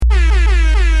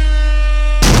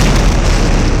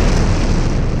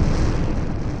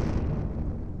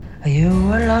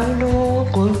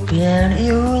and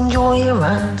you enjoy your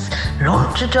runs.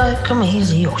 Learn to take 'em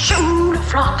easy or shoot a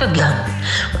flock of gun.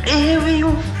 Whatever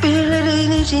you feel it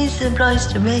in, this is the place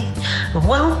to be.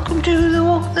 Welcome to the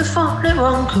Walk the Farm Let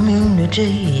Run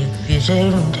community. If you're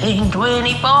 17,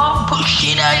 24, push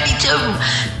it 82.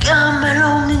 Come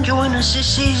along and join us,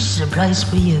 this is the place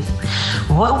for you.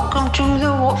 Welcome to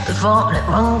the Walk the Farm Let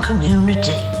Run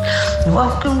community.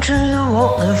 Welcome to the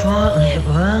Walk the Farm Let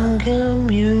Run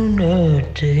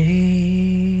community.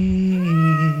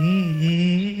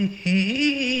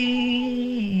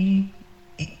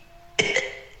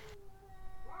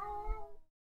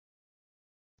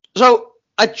 So,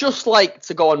 I'd just like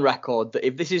to go on record that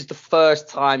if this is the first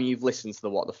time you've listened to the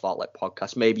What the Fartlek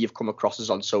podcast, maybe you've come across us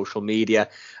on social media,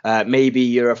 maybe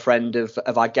you're a friend of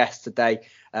our guest today,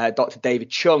 Dr.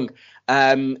 David Chung,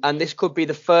 and this could be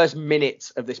the first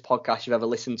minute of this podcast you've ever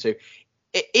listened to.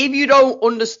 If you don't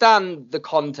understand the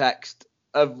context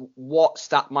of what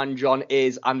Statman John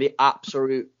is and the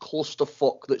absolute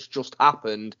clusterfuck that's just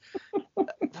happened,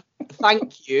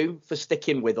 thank you for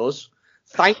sticking with us.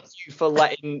 Thank you for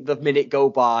letting the minute go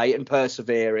by and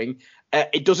persevering.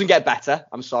 It doesn't get better.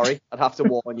 I'm sorry. I'd have to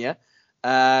warn you.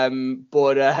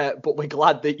 But we're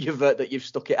glad that you've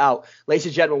stuck it out. Ladies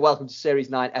and gentlemen, welcome to Series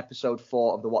 9, Episode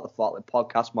 4 of the What the Fartlek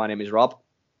podcast. My name is Rob.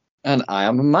 And I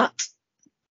am Matt.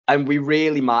 And we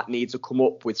really, Matt, need to come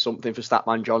up with something for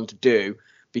Statman John to do,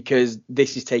 because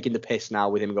this is taking the piss now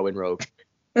with him going rogue.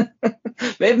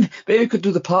 maybe we could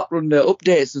do the park run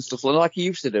updates and stuff like he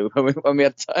used to do when we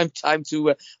had time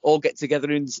to all get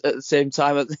together at the same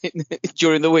time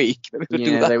during the week. Maybe we could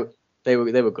do that. They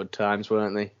were good times,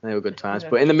 weren't they? They were good times. Yeah.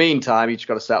 But in the meantime, you just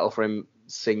got to settle for him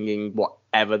singing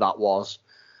whatever that was.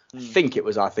 I think it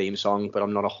was our theme song, but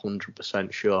I'm not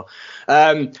 100% sure.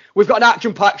 We've got an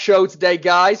action-packed show today,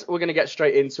 guys. We're going to get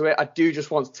straight into it. I do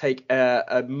just want to take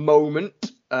a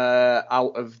moment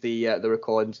out of the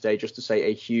recording today just to say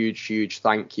a huge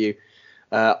thank you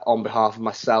on behalf of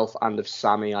myself and of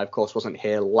Sammy. I, of course, wasn't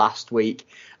here last week.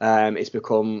 It's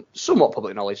become somewhat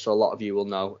public knowledge, so a lot of you will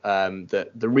know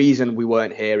that the reason we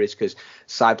weren't here is because,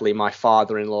 sadly, my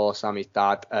father-in-law, Sammy's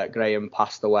dad, Graham,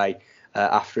 passed away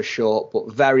after a short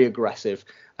but very aggressive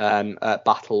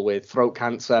battle with throat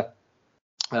cancer.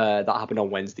 That happened on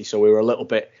Wednesday, so we were a little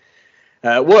bit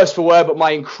worse for wear, but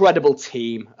my incredible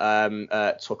team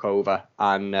took over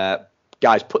and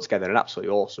guys put together an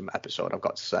absolutely awesome episode, I've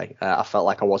got to say. I felt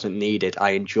like I wasn't needed. I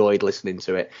enjoyed listening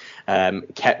to it.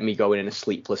 Kept me going in a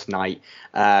sleepless night.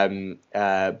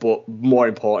 But more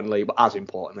importantly, but as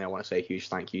importantly, I want to say a huge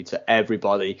thank you to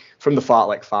everybody from the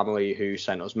Fartlek family who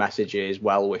sent us messages,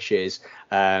 well wishes,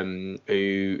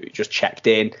 who just checked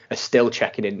in, are still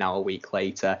checking in now a week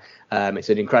later. It's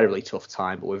an incredibly tough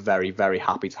time, but we're very, very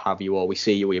happy to have you all. We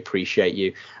see you, we appreciate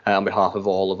you on behalf of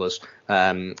all of us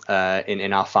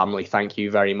in our family. Thank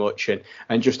you very much.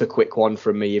 And just a quick one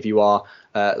from me, if you are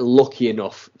lucky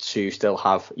enough to still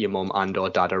have your mum and or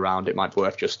dad around, it might be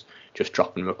worth just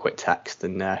dropping them a quick text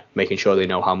and making sure they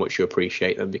know how much you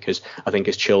appreciate them, because I think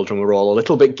as children we're all a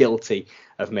little bit guilty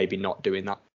of maybe not doing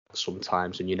that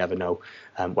sometimes, and you never know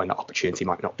when that opportunity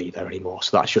might not be there anymore.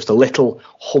 So that's just a little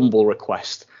humble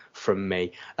request from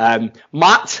me.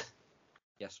 Matt?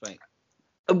 Yes, mate.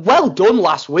 Well done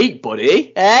last week,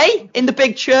 buddy. Eh? In the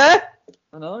big chair?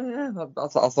 I know, yeah. I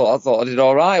thought I did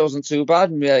all right. It wasn't too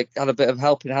bad. We had a bit of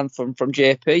helping hand from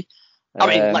JP. I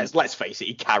mean, let's face it,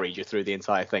 he carried you through the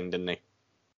entire thing, didn't he?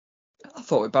 I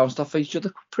thought we bounced off each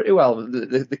other pretty well.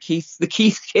 The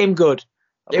Keith came good.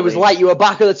 It was like you were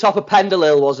back at the top of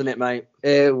Pendle, wasn't it, mate?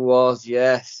 It was,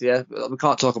 yes, yeah. We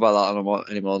can't talk about that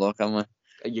anymore, though, can we?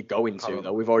 You're going to,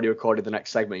 though. We've already recorded the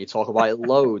next segment. You talk about it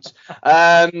loads.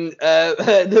 The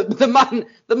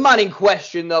man in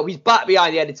question, though, he's back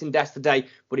behind the editing desk today,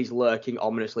 but he's lurking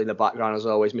ominously in the background as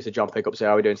always. Mr. John Pickup, how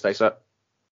are we doing today, sir?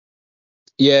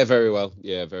 Yeah, very well.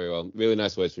 Really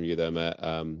nice words from you there, mate.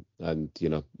 And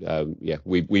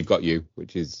we've got you,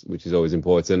 which is always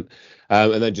important.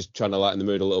 And then just trying to lighten the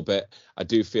mood a little bit. I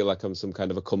do feel like I'm some kind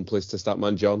of accomplice to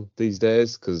Statman John these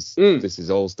days, because this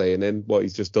is all staying in what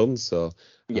he's just done. So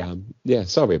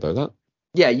sorry about that.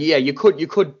 Yeah, you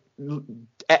could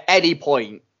at any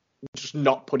point just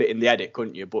not put it in the edit,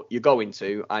 couldn't you? But you're going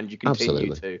to, and you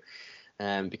continue to,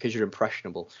 because you're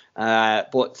impressionable.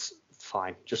 But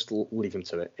fine, just leave him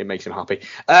to it. It makes him happy.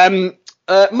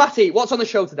 Matty, what's on the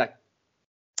show today?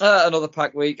 Another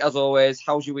packed week, as always.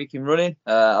 How's your week in running?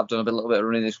 I've done a little bit of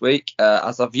running this week,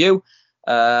 as have you.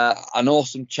 An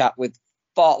awesome chat with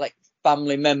Fartlek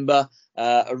family member,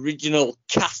 original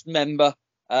cast member,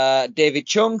 David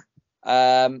Chung.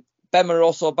 Bema are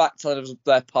also back telling us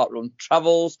their park run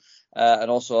travels, and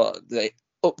also the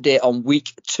update on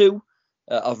week 2.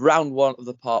 of round 1 of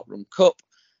the Park Run Cup.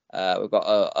 We've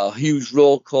got a huge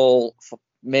roll call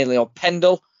mainly on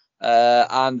Pendle,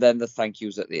 and then the thank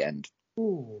yous at the end.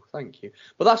 Ooh, thank you.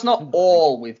 But that's not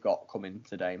all we've got coming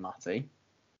today, Matty.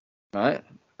 Right.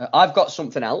 I've got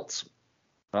something else.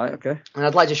 Right, okay. And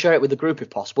I'd like to share it with the group if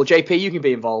possible. JP, you can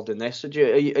be involved in this. Do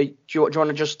you want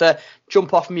to just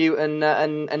jump off mute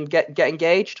and get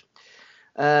engaged?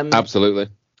 Absolutely.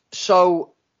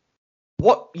 So,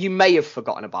 what you may have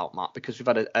forgotten about, Matt, because we've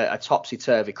had a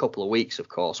topsy-turvy couple of weeks, of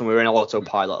course, and we were in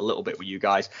autopilot a little bit with you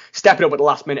guys, stepping up at the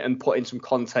last minute and putting some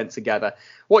content together.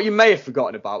 What you may have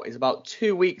forgotten about is about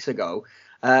 2 weeks ago,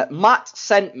 Matt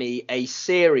sent me a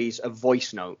series of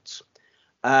voice notes.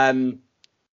 Never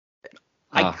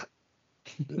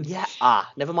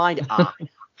mind.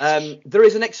 There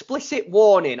is an explicit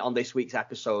warning on this week's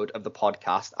episode of the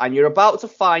podcast, and you're about to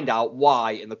find out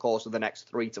why in the course of the next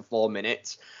 3 to 4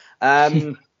 minutes.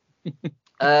 Matt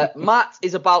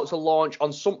is about to launch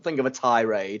on something of a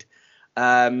tirade.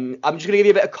 I'm just going to give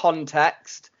you a bit of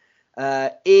context.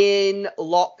 In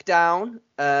lockdown,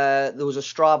 there was a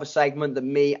Strava segment that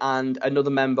me and another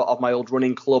member of my old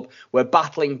running club were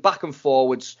battling back and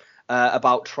forwards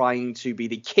about trying to be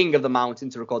the king of the mountain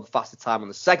to record the fastest time on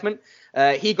the segment.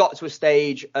 He got to a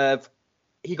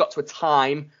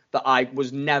time that I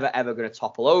was never ever going to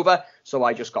topple over, so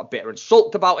I just got bitter and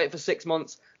sulked about it for 6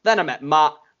 months. Then I met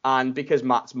Matt, and because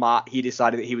Matt's Matt, he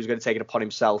decided that he was going to take it upon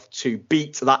himself to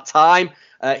beat that time.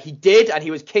 He did, and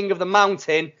he was king of the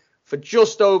mountain for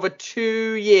just over 2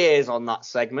 years on that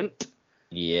segment.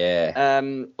 Yeah.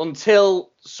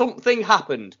 Until something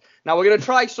happened. Now, we're going to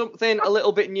try something a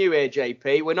little bit new here,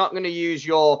 JP. We're not going to use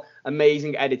your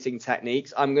amazing editing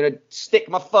techniques. I'm going to stick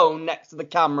my phone next to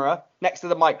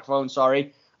the microphone,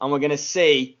 and we're going to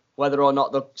see whether or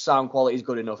not the sound quality is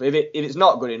good enough. If it's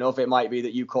not good enough, it might be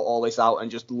that you cut all this out and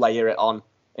just layer it on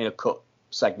in a cut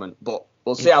segment. But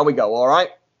we'll see how we go, all right?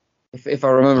 If I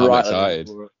remember right,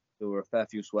 There were a fair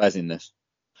few swears in this.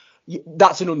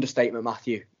 That's an understatement,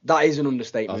 Matthew. That is an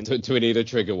understatement. Do we need a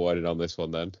trigger warning on this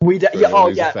one then?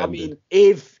 I mean,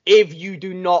 if you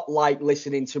do not like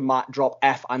listening to Matt drop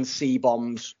F and C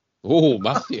bombs,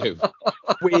 Matthew,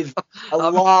 with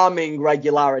alarming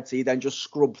regularity, then just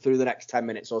scrub through the next 10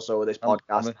 minutes or so of this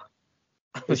podcast.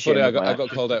 It's funny, I got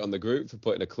called out on the group for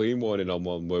putting a clean warning on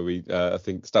one where I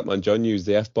think Statman John used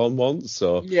the F-bomb once,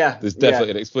 so there's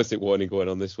definitely an explicit warning going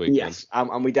on this week. Yes,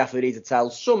 and we definitely need to tell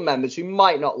some members who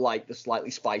might not like the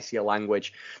slightly spicier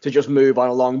language to just move on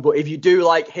along, but if you do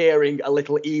like hearing a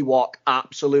little Ewok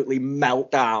absolutely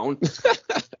melt down,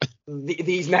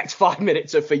 these next 5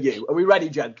 minutes are for you. Are we ready,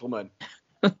 gentlemen?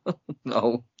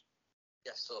 No.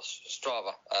 Yes, so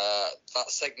Strava, that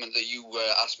segment that you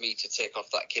asked me to take off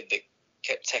that kid that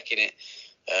kept taking it,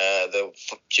 the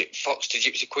Fox to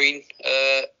Gypsy Queen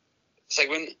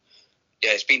segment,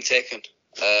 it's been taken.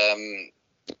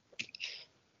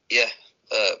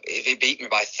 He beat me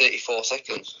by 34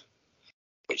 seconds,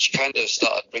 which kind of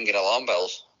started ringing alarm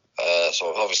bells.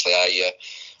 So obviously I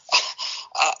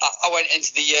went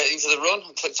into the run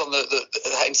and clicked on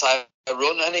the entire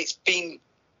run, and it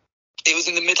was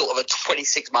in the middle of a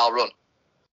 26-mile run.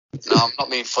 No, I'm not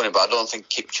being funny, but I don't think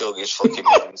Kipchoge is fucking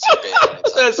moving to bit.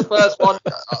 There's the first one.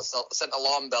 I sent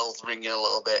alarm bells ringing a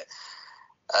little bit.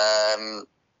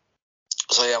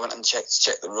 So I went and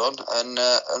checked the run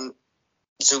and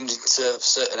zoomed into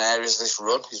certain areas of this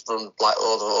run. He's run like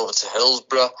over to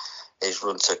Hillsborough. He's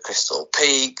run to Crystal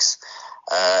Peaks.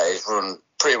 He's run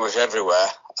pretty much everywhere.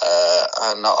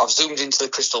 And I've zoomed into the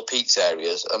Crystal Peaks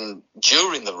areas, and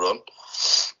during the run,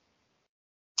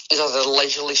 he's had a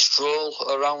leisurely stroll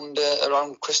around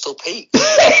Crystal Peaks.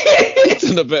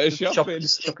 And a bit of shopping.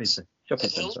 Shopping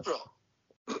Hillsborough.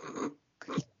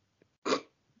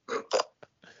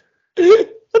 I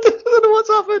don't know what's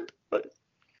happened. A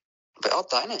bit odd,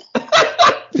 that, isn't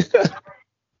it?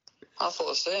 I thought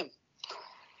the same.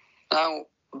 Now,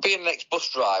 being an ex-bus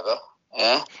driver,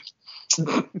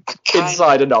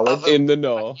 Insider knowledge. In the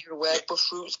know. You're where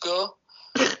bus routes go.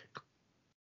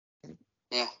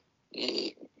 Yeah.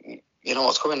 You know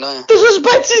what's coming, don't you? The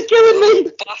suspense is killing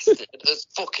me. Bastard has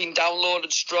fucking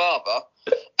downloaded Strava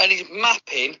and he's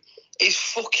mapping his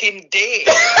fucking day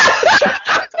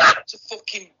to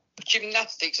fucking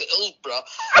gymnastics at Hillsborough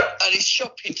and his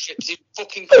shopping trips in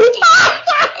fucking Crystal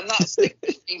Peaks, and that's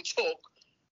being took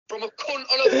from a cunt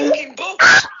on a fucking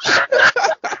bus.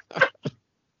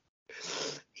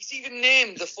 He's even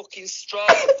named the fucking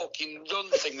Strava fucking run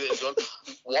thing that he's done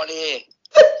 1A.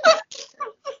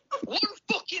 One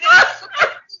fucking A,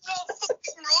 not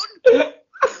fucking run.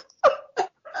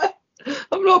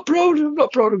 I'm not proud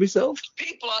of myself.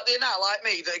 People like Saturday night like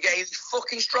me that are getting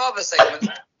fucking Strava segments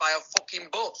by a fucking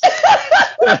bus.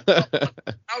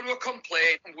 How do I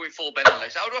complain? I'm going full Ben on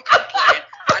this. How do I complain?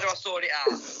 How do I sort it out?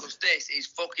 Because this is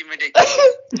fucking ridiculous.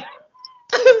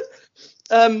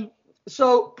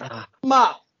 So,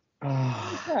 Matt.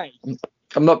 Okay.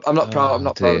 I'm not proud. I'm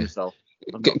not proud of myself.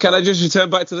 Can I just return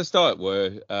back to the start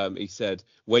where he said,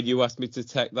 when you asked me to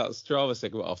take that Strava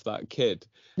segment off that kid?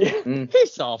 Yeah.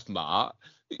 Piss off, Matt.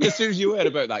 As soon as you heard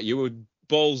about that, you were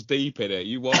balls deep in it.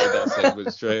 You wanted that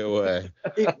segment straight away.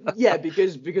 Yeah,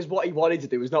 because what he wanted to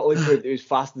do was not only prove that he was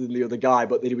faster than the other guy,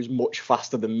 but that he was much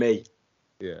faster than me.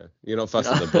 Yeah, you're not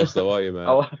faster than the bus, though, are you, man?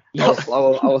 I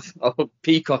was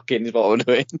peacocking is what I'm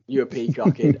doing. You're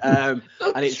peacocking. And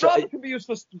it's Strava can be used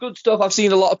for good stuff. I've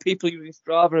seen a lot of people using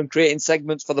Strava and creating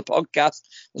segments for the podcast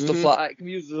and stuff like that. It can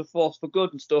be used as a force for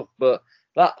good and stuff. But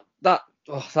that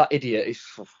idiot is.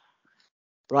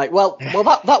 Right. Well,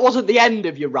 that wasn't the end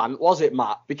of your rant, was it,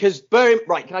 Matt? Because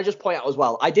can I just point out as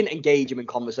well? I didn't engage him in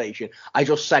conversation. I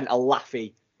just sent a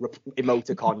laughy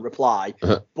emoticon reply,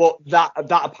 but that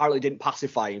apparently didn't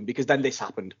pacify him because then this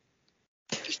happened.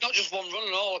 It's not just one run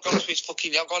and all. I've gone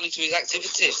into his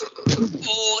activities.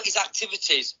 All his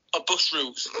activities are bus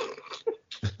routes.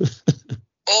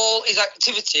 All his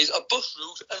activities are bus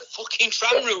routes and fucking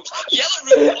tram routes.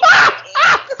 Yellow route.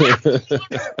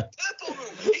 Purple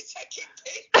route. He's taking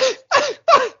piss.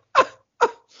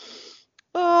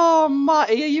 Oh,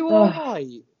 Matty, are you all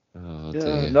right? Oh,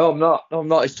 dear. No, I'm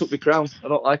not. It's took me crown. I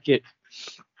don't like it.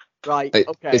 Right,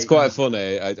 okay. It's quite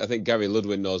funny. I think Gary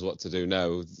Ludwin knows what to do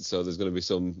now. So there's going to be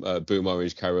some Boom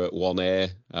Orange Carrot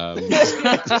 1A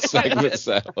segment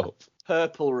set up.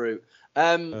 Purple route.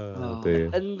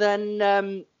 Dear. And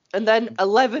then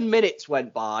 11 minutes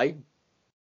went by.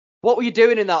 What were you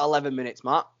doing in that 11 minutes,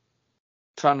 Matt?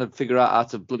 Trying to figure out how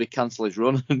to bloody cancel his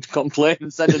run and complain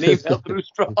and send an email through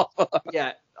Strava.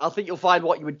 Yeah, I think you'll find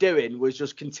what you were doing was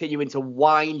just continuing to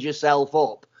wind yourself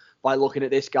up by looking at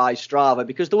this guy's Strava,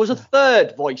 because there was a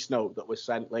third voice note that was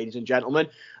sent, ladies and gentlemen.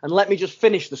 And let me just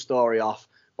finish the story off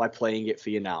by playing it for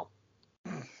you now. I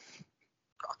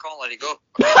can't let it go.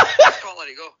 I can't let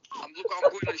it go. I'm going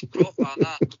on his profile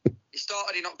now. He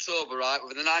started in October, right,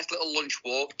 with a nice little lunch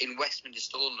walk in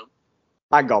Westminster, London.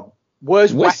 Hang on.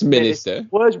 Where's Westminster?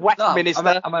 Where's Westminster?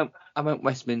 No, I meant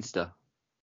Westminster.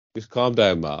 Just calm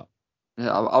down, Matt.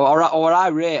 Yeah, or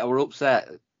irate or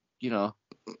upset, you know.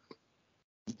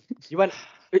 You went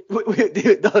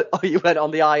on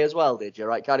the eye as well, did you?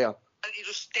 Right, carry on. And he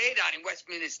just stayed down in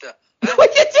Westminster.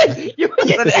 You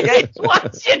did it again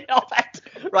twice, you know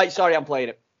it. Right, sorry, I'm playing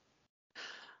it.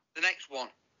 The next one,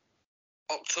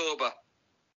 October.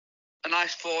 A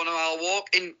nice 4-mile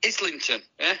walk in Islington,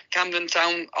 yeah? Camden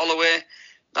Town, Holloway.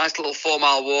 Nice little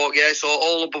 4-mile walk, yeah, so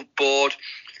all above board.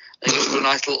 And just a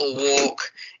nice little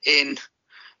walk in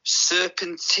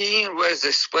Serpentine. Where's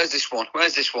this one?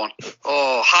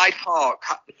 Oh, Hyde Park.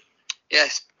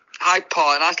 Yes, Hyde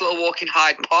Park. A nice little walk in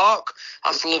Hyde Park.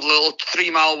 That's a lovely little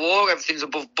 3-mile walk. Everything's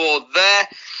above board there.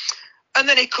 And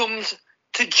then it comes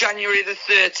to January the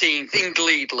 13th in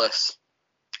Gleedless.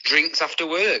 Drinks after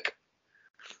work.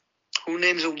 Who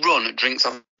names a run at drinks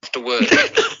after work?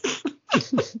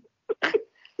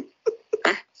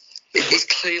 He's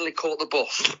clearly caught the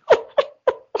bus.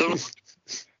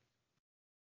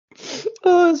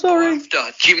 Oh, sorry.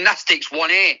 After gymnastics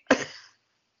 1A.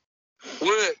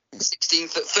 Work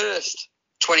 16th at 1st,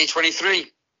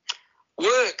 2023.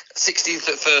 Work 16th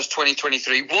at 1st,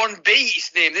 2023. 1B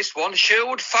is named this one.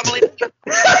 Sherwood Family.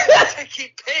 Taking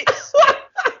piss.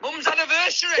 Mum's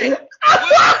anniversary.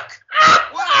 Work.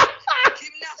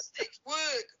 Gymnastics.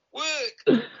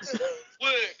 Work.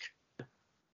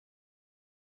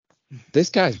 This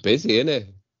guy's busy, isn't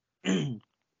he?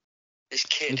 This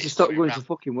kid. You should stop going to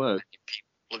fucking work.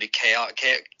 Bloody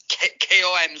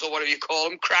KOMs or whatever you call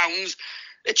them, crowns.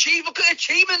 Look at the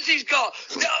achievements he's got.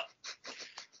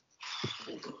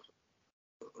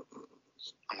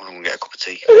 I'm going to get a cup of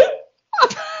tea.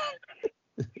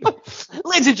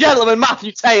 Ladies and gentlemen,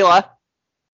 Matthew Taylor.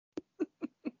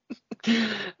 You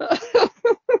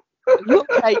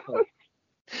okay?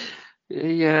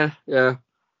 Yeah.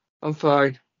 I'm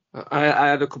fine. I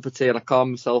had a cup of tea and I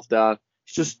calmed myself down.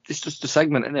 It's just a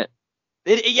segment, isn't it?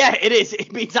 It is.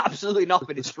 It means absolutely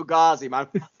nothing. It's Fugazi, man.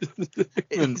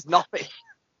 It's nothing.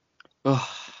 Oh.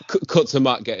 Cut to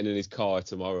Matt getting in his car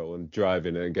tomorrow and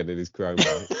driving it and getting his crown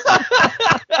back.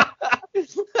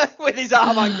 With his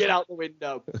arm hanging out the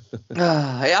window. It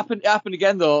happened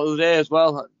again though the other day as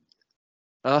well.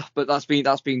 But that's been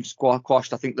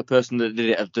quashed. I think the person that did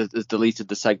it has deleted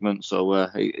the segment, so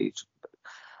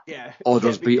Yeah.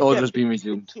 Order's been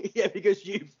resumed. Yeah, because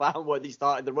you found when they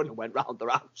started the run and went round their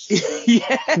house.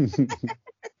 Yeah.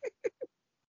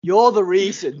 You're the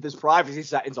reason there's privacy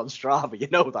settings on Strava. You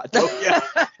know that, don't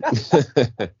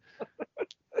you?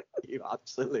 You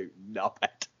absolute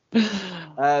knobhead.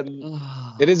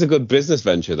 It is a good business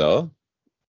venture, though,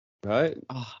 right?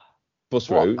 Bus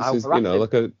routes is,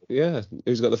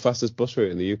 who's got the fastest bus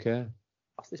route in the UK?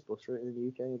 Fastest bus route in the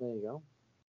UK. There you go.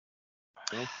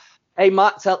 Yeah. Hey,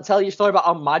 Matt, tell your story about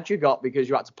how mad you got because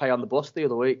you had to pay on the bus the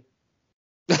other week.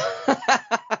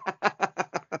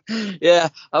 Yeah,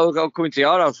 I was coming to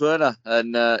your house, weren't I?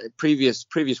 And previous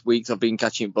weeks I've been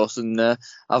catching bus, and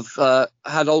I've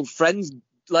had old friends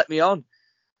let me on.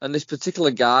 And this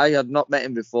particular guy, I'd not met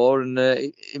him before, and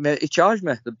he charged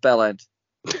me the bell end.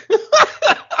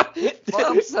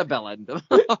 What's a bell end?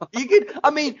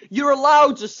 You're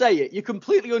allowed to say it. You're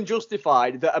completely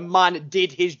unjustified that a man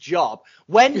did his job.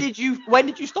 When did you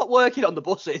stop working on the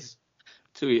buses?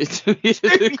 2 years. 2 years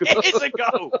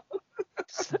ago.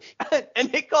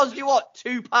 And it cost you what,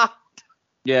 £2?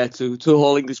 Yeah, two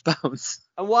whole English pounds.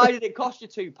 And why did it cost you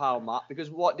 £2, Matt?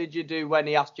 Because what did you do when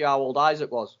he asked you how old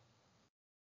Isaac was?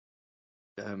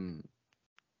 I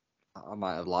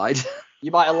might have lied.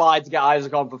 You might have lied to get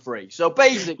Isaac on for free. So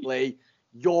basically,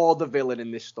 you're the villain in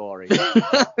this story.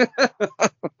 Why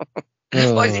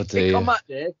is it kick on that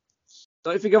day?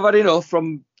 Don't you think I've had enough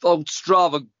from old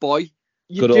Strava boy?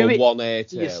 You Good do old it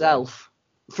 180 to yourself.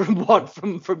 From what?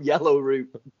 From Yellow Route,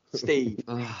 Steve.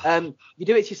 You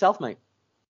do it to yourself, mate.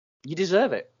 You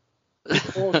deserve it.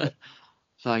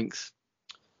 Thanks.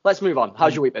 Let's move on.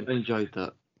 How's your week been? I enjoyed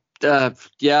that.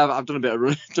 Yeah, I've done a bit of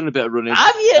running.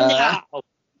 Have you now?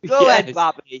 Go ahead,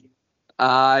 Bobby.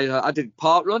 I did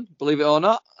park run, believe it or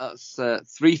not. That's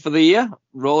 3 for the year.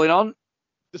 Rolling on.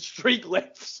 The streak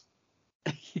lifts.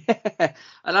 Yeah,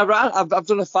 and I've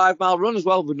done a 5 mile run as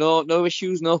well with no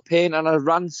issues, no pain, and I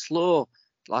ran slow.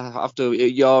 Like after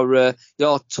your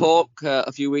talk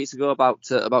a few weeks ago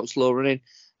about slow running,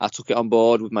 I took it on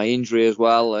board with my injury as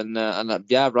well, and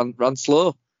ran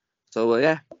slow.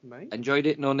 So enjoyed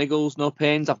it. No niggles, no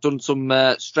pains. I've done some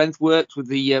strength work with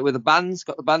the bands.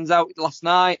 Got the bands out last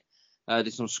night.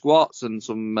 Did some squats and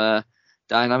some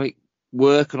dynamic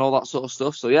work and all that sort of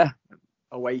stuff. So yeah.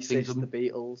 Oasis, the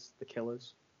Beatles, the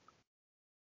Killers.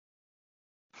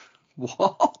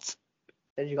 What?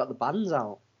 Then you got the bands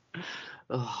out.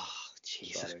 Oh,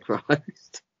 Jesus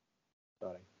Christ.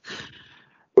 Sorry.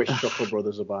 Wish Chuckle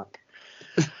Brothers are back.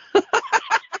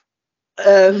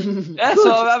 So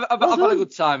I've had a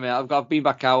good time, mate. I've been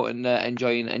back out and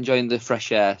enjoying the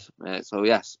fresh air. So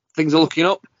yes, things are looking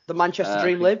up. The Manchester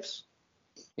Dream lives.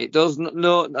 It does.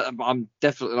 No, I'm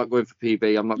definitely not going for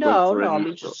PB. I'm not going for I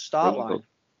mean just start line.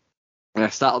 Yeah,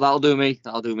 that'll do me.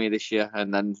 That'll do me this year,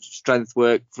 and then strength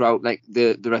work throughout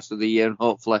the rest of the year, and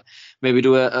hopefully maybe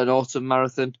do an autumn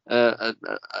marathon, a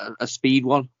speedy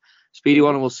one,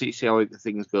 and we'll see how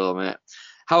things go, mate.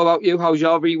 How about you? How's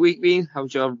your week been?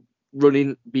 How's your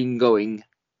running been going?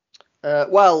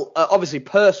 Obviously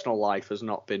personal life has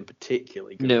not been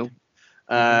particularly good. No.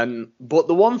 But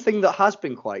the one thing that has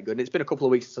been quite good, and it's been a couple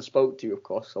of weeks since I spoke to you, of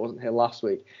course, I wasn't here last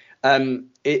week,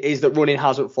 is that running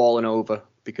hasn't fallen over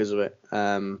because of it,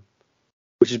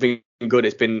 which has been good.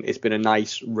 It's been a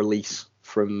nice release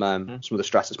from some of the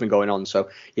stress that's been going on. So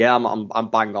yeah, I'm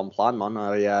bang on plan, man.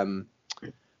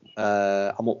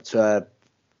 I'm up to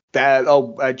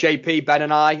JP, Ben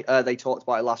and I, they talked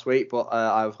about it last week, but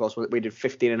I, of course, we did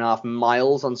 15.5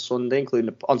 miles on Sunday,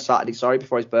 on Saturday,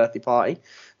 before his birthday party.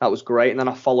 That was great. And then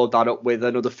I followed that up with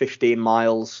another 15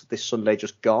 miles this Sunday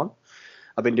just gone.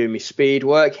 I've been doing my speed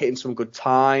work, hitting some good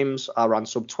times. I ran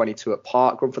sub 22 at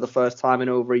Parkrun for the first time in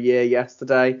over a year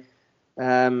yesterday.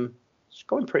 It's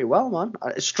going pretty well, man.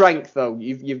 Strength, though,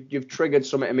 you've triggered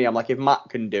something in me. I'm like, if Matt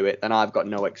can do it, then I've got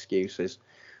no excuses.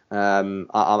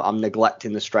 I'm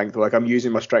neglecting the strength work. I'm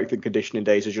using my strength and conditioning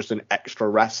days as just an extra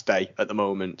rest day at the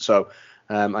moment. So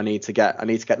I need to get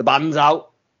the bands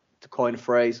out, to coin a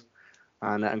phrase,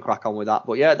 and crack on with that.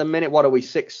 But yeah, at the minute, what are we,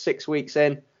 six weeks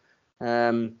in?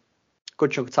 Good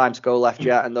chunk of time to go left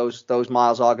yet, and those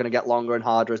miles are going to get longer and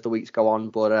harder as the weeks go on.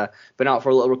 But been out for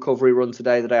a little recovery run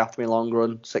today, the day after my long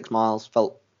run, 6 miles.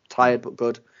 Felt tired but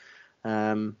good.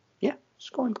 It's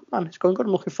going good, man. It's going good.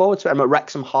 I'm looking forward to it. I'm at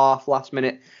Wrexham half, last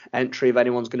minute entry if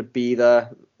anyone's going to be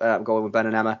there. I'm going with Ben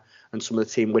and Emma and some of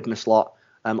the team witness lot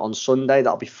on Sunday.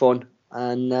 That'll be fun.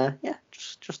 And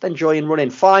just enjoying running,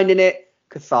 finding it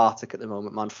cathartic at the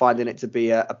moment, man. Finding it to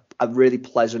be a really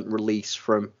pleasant release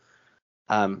from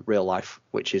real life,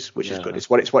 which is good. It's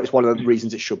one of the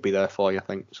reasons it should be there for you, I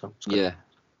think. So it's good. Yeah.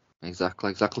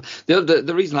 Exactly.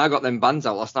 The reason I got them bands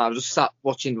out last night, I was just sat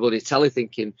watching bloody telly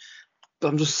thinking,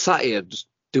 I'm just sat here just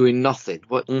doing nothing.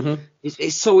 But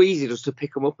it's so easy just to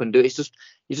pick them up and do it. It's just,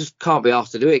 you just can't be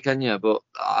asked to do it, can you? But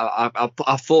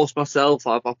I forced myself.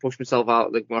 I pushed myself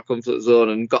out of my comfort zone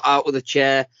and got out of the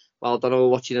chair while I was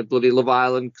watching a bloody Love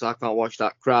Island because I can't watch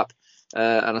that crap.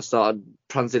 And I started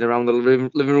prancing around the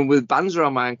living room with bands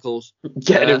around my ankles.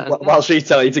 While she's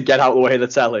telling you to get out of the way of the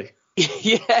telly.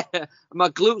 Yeah, my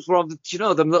glutes were on.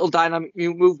 Them little dynamic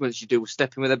movements you do,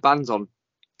 stepping with the bands on.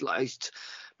 Like,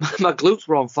 my glutes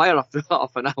were on fire after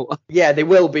half an hour. Yeah, they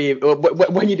will be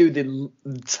when you do the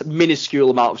minuscule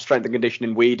amount of strength and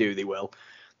conditioning we do. They will.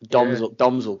 Doms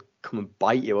will come and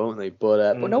bite you, won't they?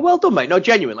 But no, well done, mate. No,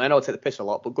 genuinely, I know I take the piss a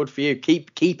lot, but good for you.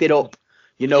 Keep it up.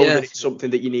 You know that it's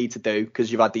something that you need to do because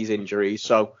you've had these injuries.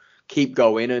 So keep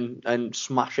going and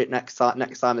smash it next time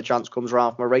the chance comes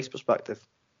around from a race perspective.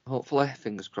 Hopefully,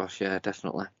 fingers crossed. Yeah,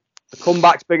 definitely. The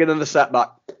comeback's bigger than the setback.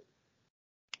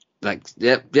 Thanks.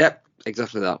 Yep,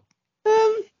 exactly that.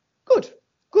 Good.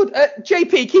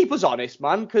 JP, keep us honest,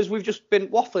 man, because we've just been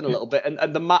waffling a little bit,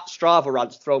 and the Matt Strava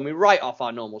rant's thrown me right off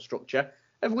our normal structure.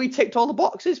 Have we ticked all the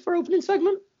boxes for opening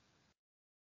segment?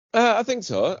 I think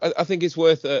so. I think it's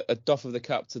worth a doff of the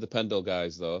cap to the Pendle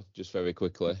guys, though, just very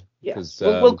quickly. Yeah,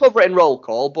 we'll cover it in roll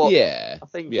call, but yeah, I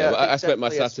think I spent my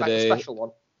Saturday. A special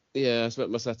one. Yeah, I spent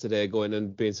my Saturday going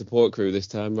and being support crew this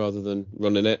time rather than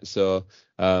running it. So,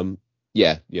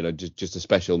 just a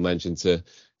special mention to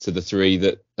the three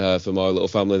that from our little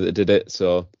family that did it.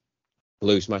 So,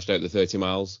 Lou smashed out the 30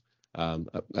 miles. I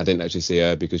didn't actually see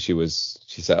her because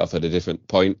she set off at a different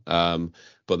point. But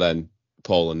then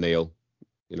Paul and Neil,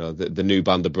 the new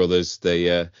band of brothers,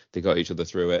 they got each other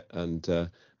through it, and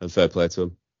fair play to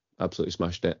them. Absolutely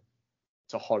smashed it.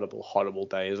 It's a horrible, horrible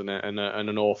day, isn't it? And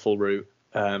an awful route.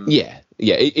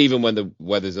 Even when the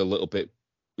weather's a little bit,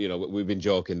 we've been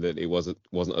joking that it wasn't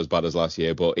as bad as last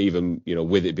year, but even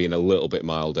with it being a little bit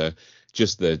milder,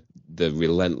 just the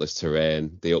relentless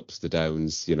terrain, the ups, the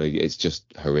downs, it's just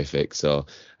horrific. So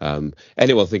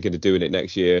anyone thinking of doing it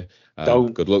next year,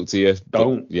 don't. Good luck to you.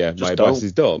 Don't. But, yeah, my advice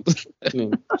is don't.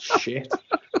 Shit.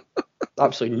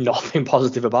 Absolutely nothing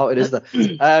positive about it, is there?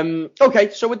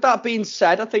 Okay, so with that being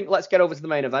said, I think let's get over to the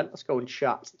main event. Let's go and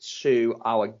chat to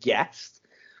our guest,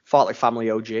 Fartlek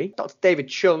Family OG, Dr. David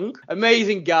Chung.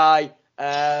 Amazing guy, part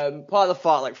of the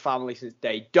Fartlek family since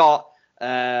day dot.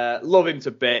 Love him to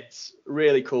bits.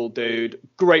 Really cool dude.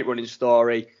 Great running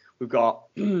story. We've got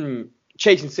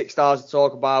chasing 6 stars to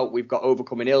talk about. We've got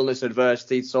overcoming illness and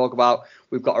adversity to talk about.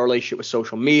 We've got a relationship with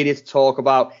social media to talk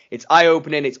about. It's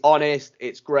eye-opening. It's honest.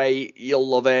 It's great. You'll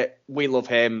love it. We love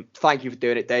him. Thank you for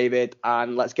doing it, David.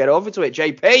 And let's get over to it.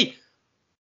 JP,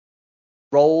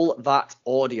 roll that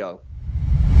audio.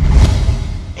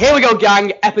 Here we go,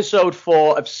 gang. Episode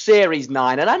 4 of Series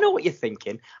 9. And I know what you're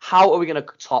thinking. How are we going to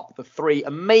top the 3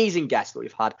 amazing guests that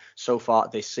we've had so far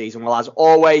this season? Well, as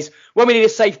always, when we need a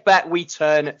safe bet, we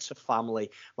turn to family.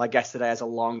 My guest today has a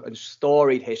long and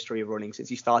storied history of running since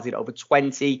he started over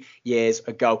 20 years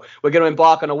ago. We're going to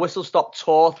embark on a whistle-stop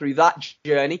tour through that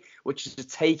journey, which has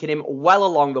taken him well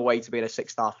along the way to being a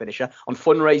 6-star finisher, on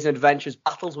fundraising adventures,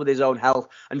 battles with his own health,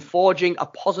 and forging a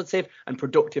positive and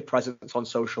productive presence on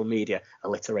social media.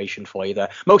 Alliteration for you there.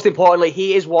 Most importantly,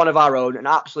 he is one of our own, an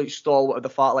absolute stalwart of the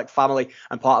Fartlek family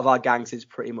and part of our gang since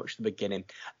pretty much the beginning.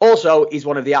 Also, he's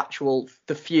one of the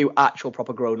few actual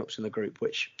proper grown-ups in the group,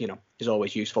 which, is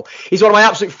always useful. He's one of my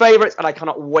absolute favourites, and I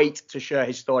cannot wait to share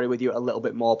his story with you a little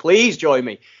bit more. Please join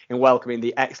me in welcoming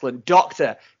the excellent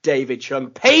Dr. David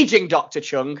Chung, paging Dr.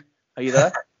 Chung. Are you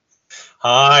there?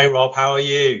 Hi, Rob. How are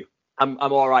you? I'm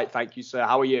all right, thank you, sir.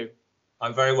 How are you?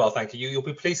 I'm very well, thank you. You'll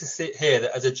be pleased to hear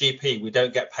that as a GP, we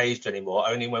don't get paged anymore,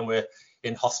 only when we're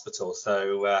in hospital.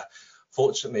 So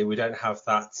fortunately, we don't have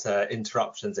that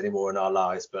interruptions anymore in our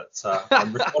lives. But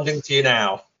I'm responding to you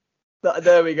now.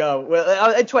 There we go.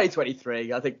 Well, in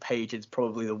 2023, I think paging's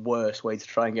probably the worst way to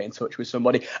try and get in touch with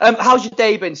somebody. How's your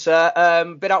day been, sir?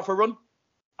 Been out for a run?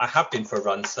 I have been for a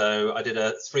run. So I did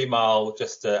a 3-mile,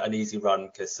 just an easy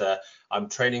run because I'm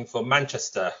training for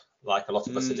Manchester, like a lot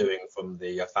of us are doing from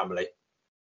the family.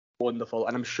 Wonderful,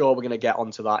 and I'm sure we're going to get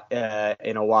onto that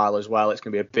in a while as well. It's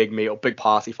going to be a big meal, big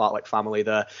party, Fartlek family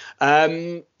there.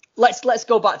 Let's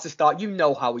go back to start. You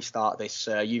know how we start this,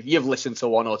 sir. You've listened to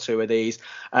 1 or 2 of these.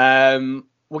 We're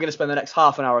going to spend the next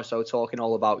half an hour or so talking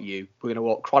all about you. We're going to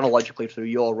walk chronologically through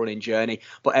your running journey,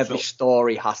 but every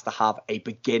story has to have a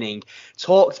beginning.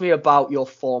 Talk to me about your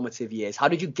formative years. How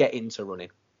did you get into running?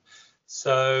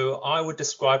 So I would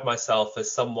describe myself as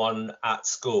someone at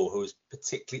school who was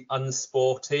particularly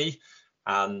unsporty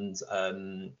and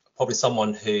probably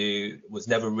someone who was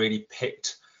never really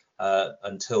picked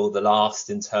until the last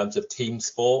in terms of team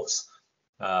sports.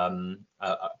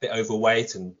 A bit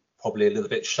overweight and probably a little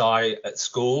bit shy at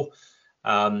school.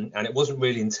 And it wasn't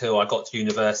really until I got to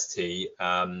university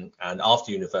and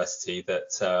after university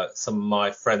that some of my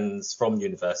friends from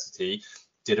university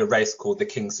did a race called the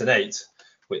Kingston 8,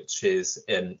 which is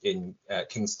in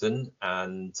Kingston,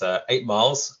 and 8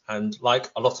 miles. And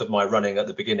like a lot of my running at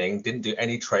the beginning, didn't do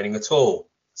any training at all.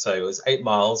 So it was 8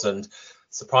 miles, and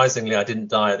surprisingly, I didn't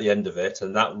die at the end of it.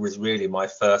 And that was really my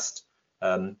first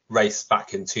race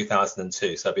back in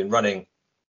 2002. So I've been running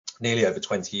nearly over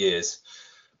 20 years.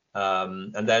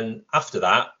 And then after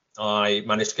that, I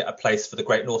managed to get a place for the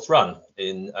Great North Run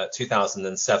in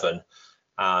 2007.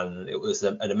 And it was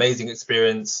an amazing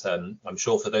experience. I'm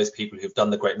sure for those people who've done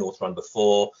the Great North Run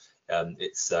before,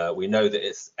 we know that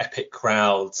it's epic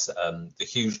crowds, the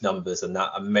huge numbers, and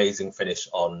that amazing finish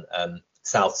on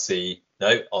South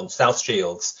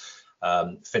Shields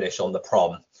finish on the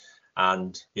prom.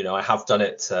 And I have done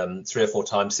it 3 or 4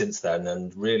 times since then,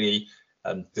 and really,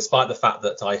 despite the fact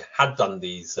that I had done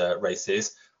these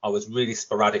races, I was really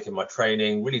sporadic in my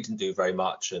training, really didn't do very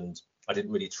much, and I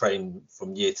didn't really train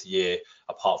from year to year,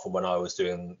 apart from when I was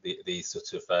doing these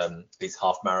sort of these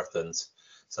half marathons.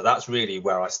 So that's really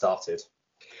where I started.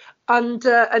 And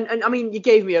I mean, you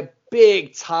gave me a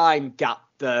big time gap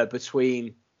there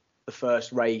between the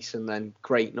first race and then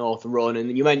Great North Run,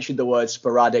 and you mentioned the word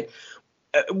sporadic.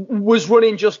 Was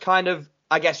running just kind of,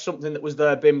 I guess, something that was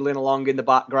there bimbling along in the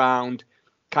background,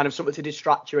 kind of something to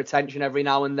distract your attention every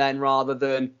now and then, rather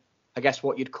than, I guess,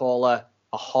 what you'd call a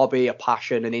hobby, a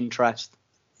passion, an interest?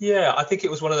 Yeah, I think it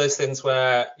was one of those things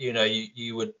where,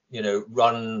 you would,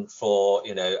 run for,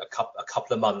 a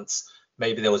couple of months.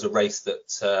 Maybe there was a race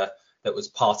that was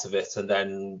part of it, and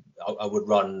then I would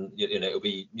run, it would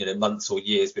be, months or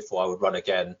years before I would run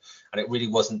again. And it really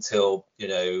wasn't until,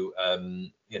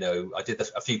 I did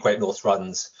a few Great North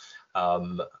runs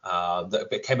that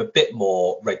became a bit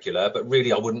more regular, but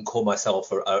really I wouldn't call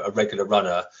myself a regular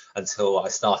runner until I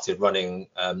started running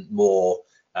more,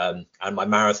 and my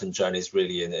marathon journey is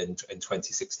really in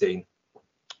 2016.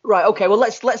 Right, okay, well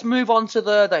let's move on to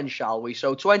there then, shall we?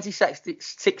 So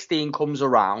 2016 comes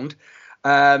around.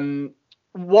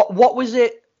 What was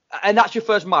it? And that's your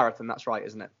first marathon, that's right,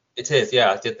 isn't it? It is,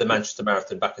 yeah. I did the Manchester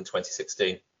Marathon back in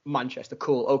 2016. Manchester,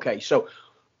 cool. Okay, so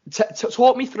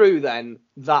talk me through then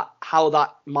how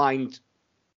that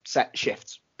mindset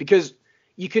shifts, because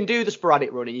you can do the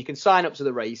sporadic running, you can sign up to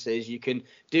the races, you can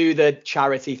do the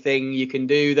charity thing, you can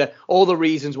do all the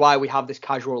reasons why we have this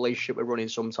casual relationship with running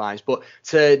sometimes, but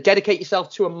to dedicate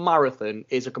yourself to a marathon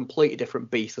is a completely different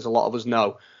beast, as a lot of us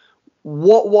know.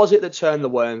 What was it that turned the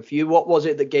worm for you? What was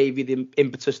it that gave you the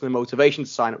impetus and the motivation to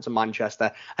sign up to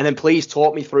Manchester? And then please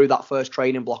talk me through that first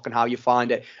training block and how you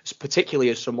find it, particularly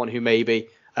as someone who maybe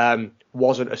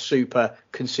wasn't a super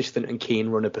consistent and keen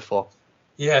runner before.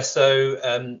 Yeah,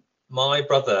 so my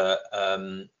brother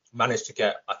managed to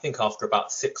get, I think after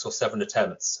about 6 or 7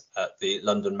 attempts at the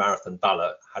London Marathon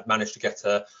ballot, had managed to get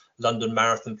a London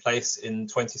Marathon place in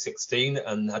 2016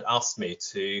 and had asked me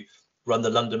to run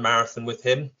the London Marathon with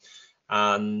him.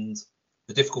 And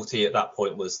the difficulty at that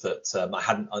point was that I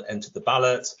hadn't entered the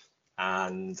ballot.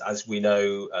 And as we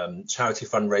know, charity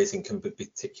fundraising can be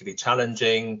particularly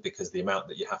challenging because of the amount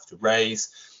that you have to raise.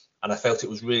 And I felt it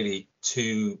was really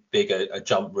too big a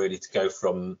jump really to go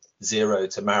from 0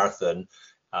 to marathon,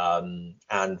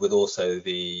 and with also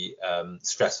the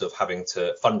stress of having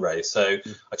to fundraise. So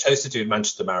I chose to do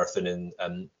Manchester Marathon in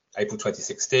April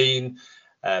 2016.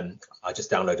 I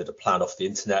just downloaded a plan off the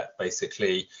internet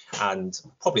basically, and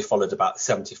probably followed about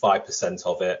 75%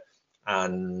 of it.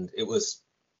 And it was,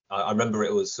 I remember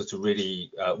it was sort of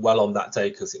really well on that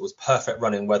day because it was perfect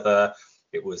running weather.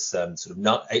 It was sort of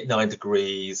 8-9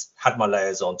 degrees, had my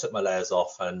layers on, took my layers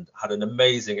off, and had an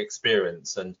amazing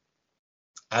experience. And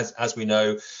as we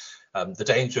know, the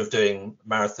danger of doing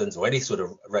marathons or any sort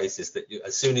of race is that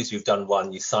as soon as you've done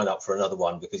one, you sign up for another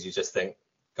one because you just think,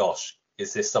 gosh,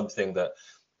 is this something that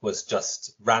was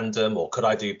just random, or could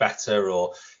I do better?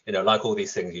 Or, like all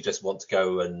these things, you just want to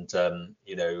go and, do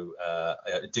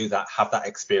that, have that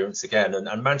experience again.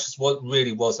 And Manchester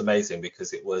really was amazing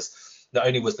because it was, not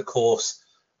only was the course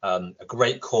a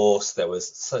great course, there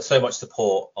was so much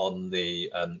support on the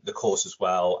course as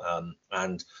well.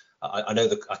 And I know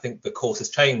I think the course has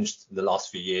changed in the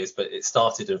last few years, but it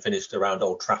started and finished around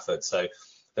Old Trafford. So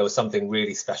there was something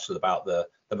really special about the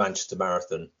Manchester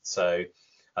Marathon. So,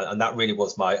 and that really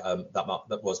was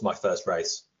that was my first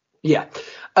race. Yeah.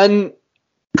 And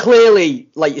clearly,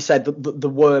 like you said, the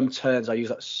worm turns. I use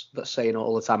that saying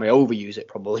all the time. I overuse it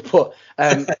probably, but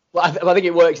I think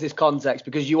it works in this context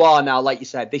because you are now, like you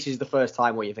said, this is the first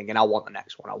time where you're thinking, I want the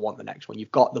next one. I want the next one.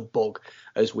 You've got the bug,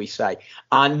 as we say,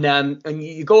 and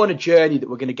you go on a journey that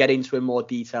we're going to get into in more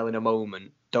detail in a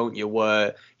moment, don't you?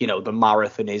 Where the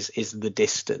marathon is the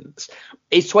distance.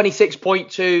 Is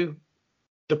 26.2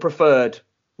 the preferred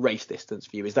race distance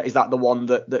for you? Is that the one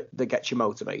that gets you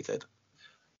motivated?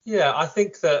 Yeah, I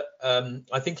think that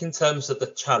I think in terms of the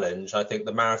challenge, I think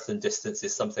the marathon distance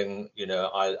is something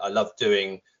I love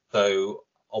doing. Though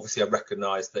obviously I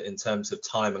recognise that in terms of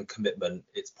time and commitment,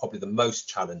 it's probably the most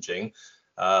challenging.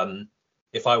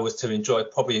 If I was to enjoy,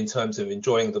 probably in terms of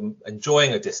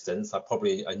enjoying a distance, I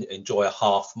probably enjoy a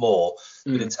half more.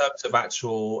 But in terms of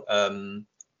actual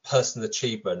personal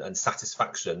achievement and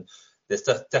satisfaction, there's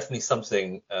definitely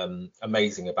something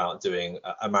amazing about doing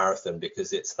a marathon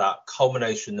because it's that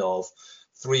culmination of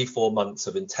 3-4 months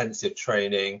of intensive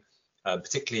training,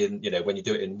 particularly in when you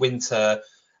do it in winter.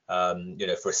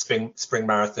 For a spring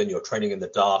marathon, you're training in the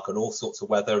dark and all sorts of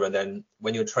weather, and then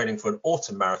when you're training for an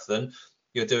autumn marathon,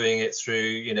 you're doing it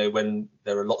through when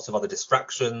there are lots of other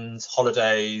distractions,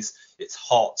 holidays, it's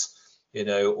hot,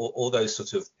 all those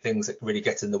sort of things that really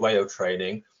get in the way of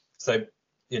training. So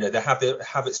they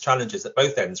have its challenges at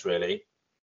both ends, really,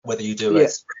 whether you do a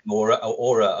spring or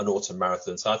an autumn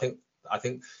marathon. So I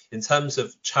think in terms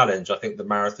of challenge, I think the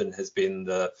marathon has been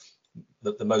the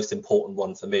most important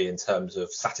one for me in terms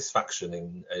of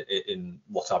satisfaction in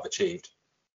what I've achieved.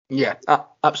 Yeah,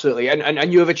 absolutely.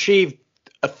 And you have achieved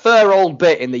a fair old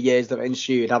bit in the years that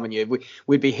ensued, haven't you?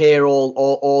 We'd be here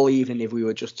all evening if we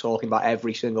were just talking about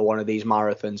every single one of these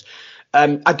marathons.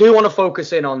 I do want to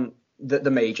focus in on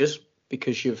the majors,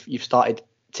 because you've started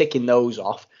ticking those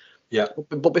off. Yeah.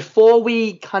 But before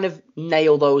we kind of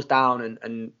nail those down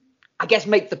and I guess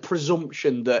make the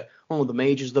presumption that the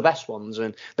majors are the best ones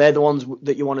and they're the ones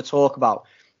that you want to talk about,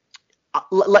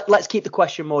 let's keep the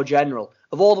question more general.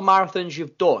 Of all the marathons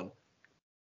you've done,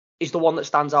 is the one that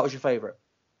stands out as your favourite?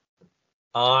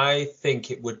 I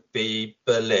think it would be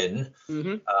Berlin.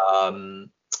 Mm-hmm.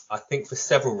 I think for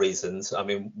several reasons. I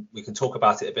mean, we can talk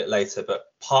about it a bit later, but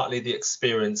partly the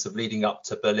experience of leading up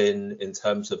to Berlin in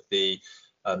terms of the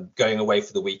going away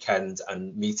for the weekend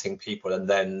and meeting people. And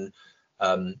then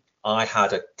I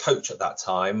had a coach at that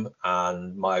time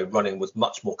and my running was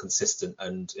much more consistent.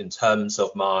 And in terms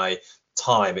of my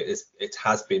time, it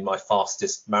has been my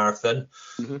fastest marathon.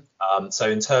 Mm-hmm. So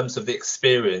in terms of the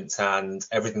experience and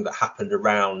everything that happened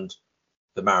around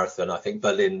the marathon, I think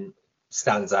Berlin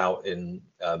stands out in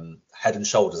head and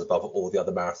shoulders above all the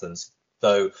other marathons.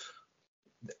 Though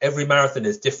every marathon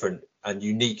is different and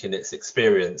unique in its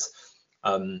experience.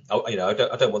 I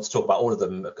don't want to talk about all of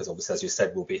them because obviously, as you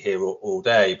said, we'll be here all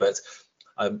day. But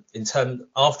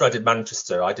after I did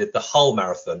Manchester, I did the Hull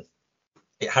Marathon.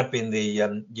 It had been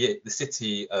the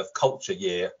City of Culture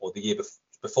year, or the year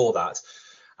before that.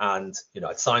 And,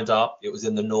 I'd signed up. It was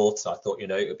in the north. So I thought,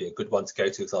 it would be a good one to go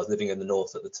to because I was living in the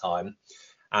north at the time.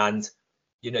 And,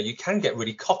 you can get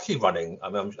really cocky running.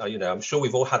 I mean, I'm sure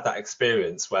we've all had that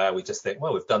experience where we just think,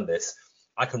 well, we've done this.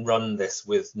 I can run this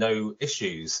with no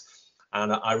issues.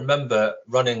 And I remember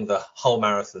running the Hull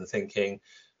Marathon thinking,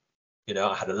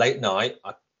 I had a late night.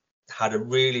 I had a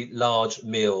really large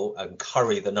meal and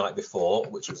curry the night before,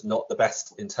 which was not the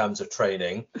best in terms of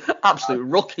training. Absolute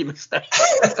rookie mistake.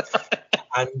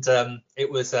 And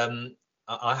it was,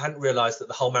 I hadn't realised that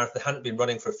the Hull Marathon hadn't been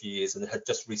running for a few years and had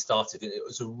just restarted. It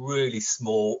was a really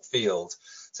small field.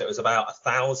 So it was about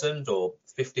 1,000 or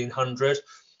 1,500.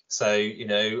 So,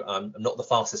 I'm not the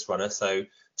fastest runner. So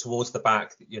towards the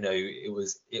back, it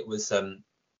was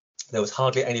there was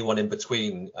hardly anyone in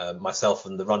between myself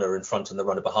and the runner in front and the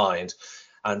runner behind.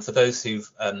 And for those who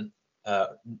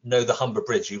know the Humber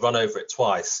Bridge, you run over it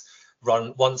twice,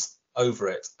 run once over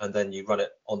it, and then you run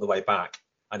it on the way back.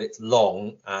 And it's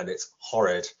long and it's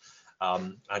horrid.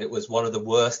 And it was one of the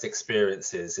worst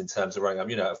experiences in terms of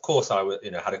running. Of course, I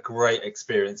had a great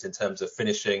experience in terms of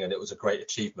finishing, and it was a great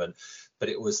achievement. But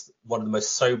it was one of the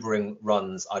most sobering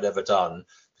runs I'd ever done,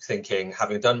 thinking,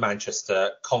 having done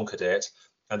Manchester, conquered it,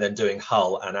 and then doing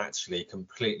Hull and actually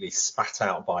completely spat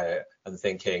out by it and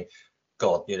thinking,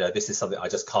 God, this is something I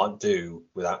just can't do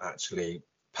without actually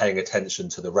paying attention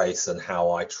to the race and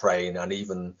how I train and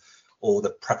even all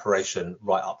the preparation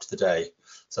right up to the day.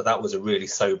 So that was a really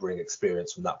sobering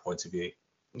experience from that point of view.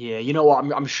 Yeah, you know what?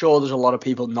 I'm sure there's a lot of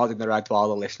people nodding their head while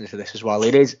they're listening to this as well.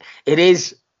 It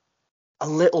is a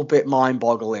little bit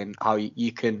mind-boggling how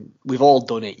you can. We've all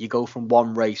done it. You go from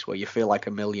one race where you feel like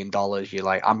 $1 million. You're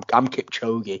like, I'm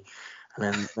Kipchoge,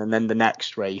 and then the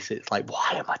next race, it's like,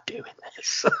 why am I doing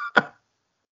this?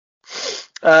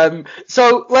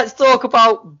 So let's talk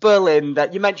about Berlin.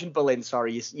 That you mentioned Berlin.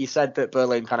 Sorry, you said that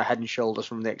Berlin kind of head and shoulders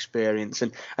from the experience,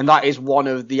 and that is one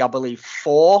of the, I believe,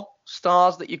 4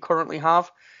 stars that you currently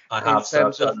have. I have, in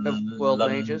terms of world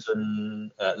London, majors.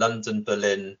 London,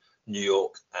 Berlin, New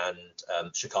York,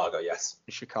 and Chicago. Yes,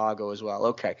 Chicago as well.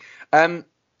 Okay.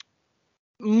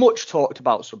 Much talked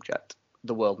about subject,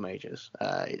 the world majors.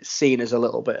 It's seen as a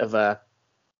little bit of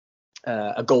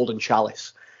a golden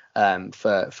chalice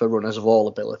for runners of all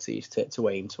abilities to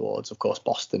aim towards. Of course,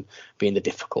 Boston being the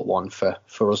difficult one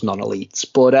for us non-elites.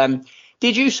 But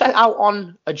did you set out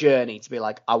on a journey to be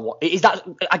like, is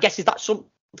that something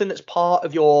that's part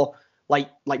of your like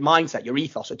mindset, your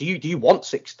ethos? Or do you want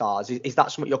 6 stars? Is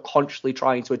that something you're consciously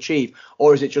trying to achieve,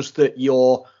 or is it just that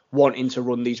you're wanting to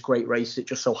run these great races? It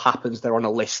just so happens they're on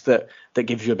a list that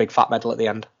gives you a big fat medal at the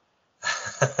end.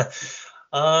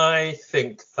 I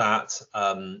think that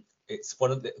it's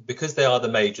because they are the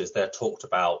majors. They're talked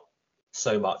about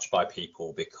so much by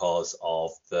people because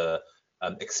of the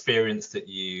experience that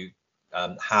you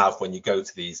have when you go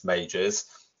to these majors.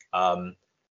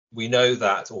 We know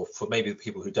that, or for maybe the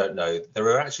people who don't know, there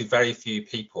are actually very few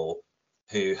people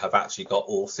who have actually got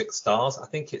all 6 stars. I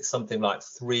think it's something like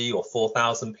 3,000 or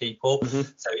 4,000 people. Mm-hmm.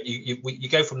 So you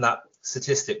go from that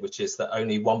statistic, which is that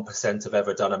only 1% have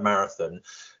ever done a marathon,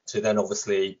 to then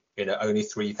obviously, only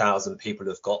 3,000 people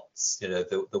have got,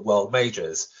 the world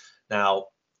majors. Now,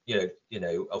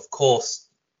 of course,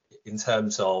 in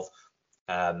terms of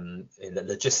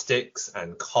logistics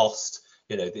and cost,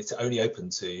 it's only open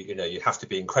to, you have to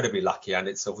be incredibly lucky, and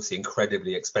it's obviously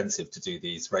incredibly expensive to do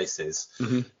these races.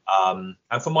 Mm-hmm.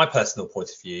 And from my personal point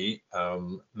of view,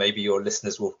 maybe your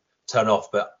listeners will turn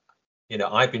off, but,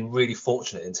 I've been really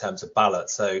fortunate in terms of ballot.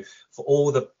 So for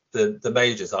all the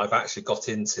majors, I've actually got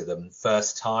into them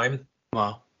first time.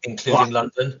 Wow. Including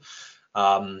London.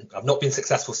 I've not been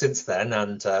successful since then,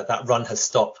 and that run has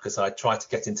stopped because I tried to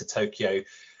get into Tokyo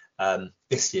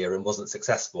this year and wasn't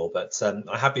successful, but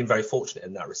I have been very fortunate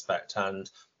in that respect. And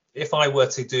if I were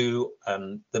to do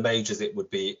the majors, it would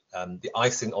be the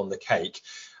icing on the cake.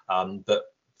 But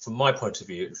from my point of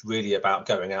view, it's really about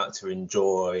going out to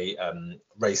enjoy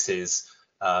races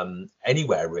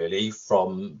anywhere, really,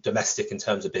 from domestic in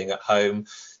terms of being at home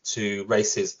to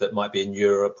races that might be in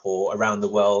Europe or around the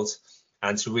world,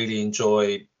 and to really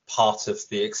enjoy part of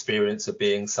the experience of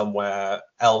being somewhere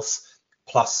else,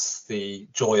 plus the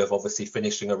joy of obviously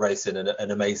finishing a race in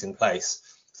an amazing place.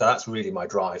 So that's really my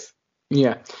drive.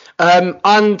 Yeah.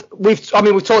 And we've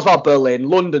talked about Berlin.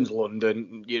 London's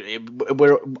London.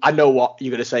 I know what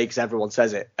you're going to say because everyone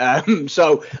says it.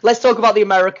 So let's talk about the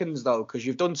Americans, though, because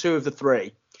you've done 2 of the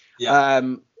 3.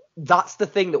 Yeah. That's the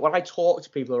thing, that when I talk to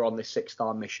people who are on this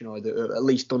 6-star mission, or that have at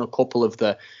least done a couple of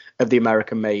the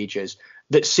American majors,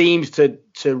 that seems to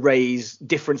raise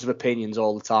difference of opinions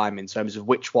all the time in terms of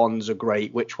which ones are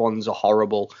great, which ones are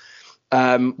horrible.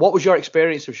 What was your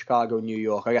experience of Chicago and New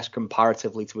York, I guess,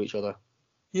 comparatively to each other?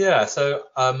 Yeah, so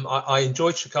I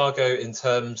enjoyed Chicago in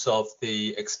terms of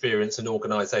the experience and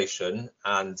organisation,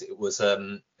 and it was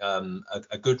a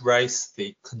good race.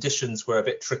 The conditions were a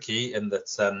bit tricky in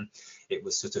that it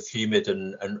was sort of humid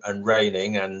and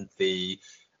raining, and the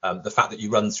fact that you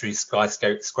run through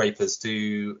skyscrapers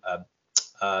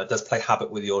does play havoc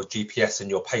with your GPS and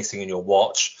your pacing and your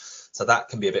watch, so that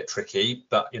can be a bit tricky.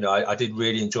 But I did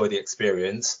really enjoy the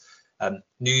experience.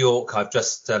 New York, I've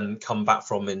just come back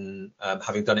from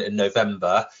having done it in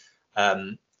November.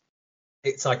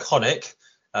 It's iconic.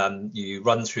 You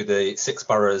run through the 6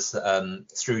 boroughs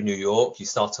through New York. You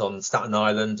start on Staten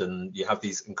Island, and you have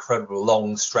these incredible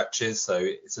long stretches. So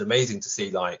it's amazing to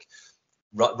see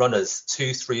runners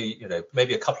 2-3,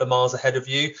 maybe a couple of miles ahead of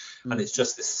you, and it's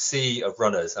just this sea of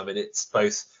runners. I mean, it's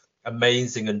both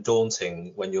amazing and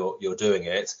daunting when you're doing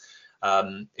it.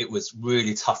 It was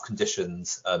really tough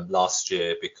conditions last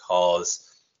year because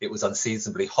it was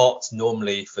unseasonably hot.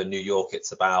 Normally for New York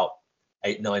it's about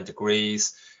 8-9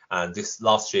 degrees, and this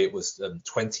last year it was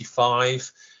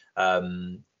 25.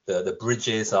 The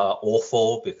bridges are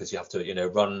awful because you have to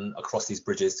run across these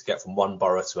bridges to get from one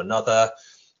borough to another,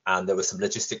 and there were some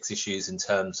logistics issues in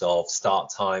terms of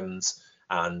start times,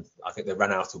 and I think they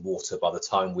ran out of water by the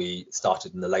time we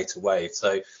started in the later wave.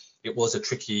 So it was a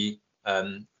tricky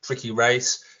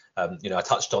race. I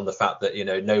touched on the fact that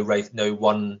no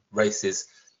one race is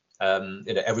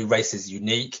every race is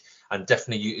unique, and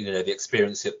definitely the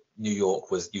experience at New York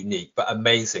was unique but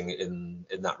amazing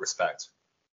in that respect.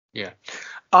 Yeah.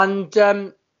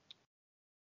 And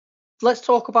let's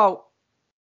talk about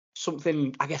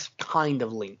something, I guess, kind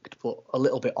of linked but a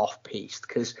little bit off piste,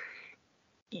 because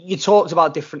you talked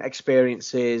about different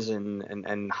experiences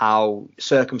and how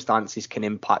circumstances can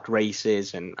impact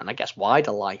races and I guess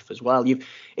wider life as well.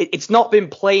 It's not been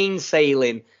plain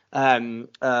sailing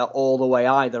all the way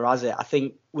either, has it? I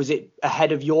think, was it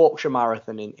ahead of Yorkshire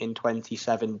Marathon in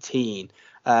 2017?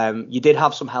 You did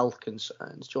have some health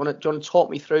concerns. Do you want to talk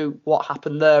me through what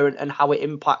happened there and how it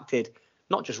impacted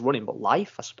not just running but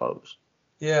life, I suppose?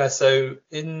 Yeah, so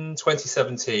in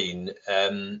 2017,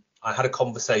 I had a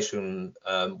conversation.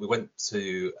 We went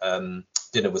to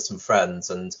dinner with some friends,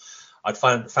 and I'd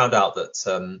found out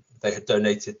that they had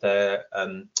donated their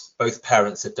both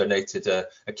parents had donated a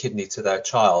kidney to their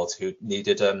child who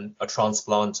needed a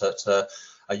transplant at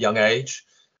a young age.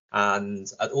 And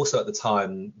also at the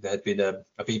time, there had been a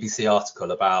BBC article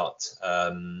about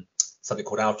something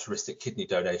called altruistic kidney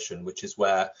donation, which is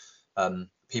where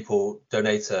people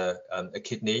donate a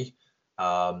kidney.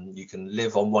 You can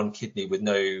live on one kidney with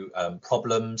no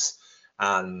problems,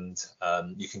 and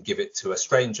you can give it to a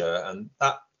stranger. And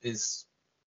that is,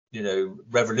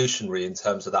 revolutionary in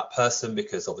terms of that person,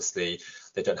 because obviously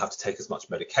they don't have to take as much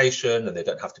medication and they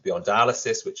don't have to be on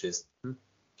dialysis, which is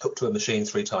hooked to a machine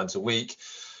 3 times a week.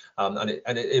 And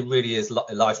it really is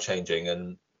life changing.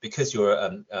 And because you're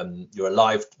a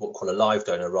live, what we call a live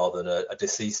donor rather than a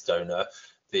deceased donor,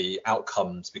 the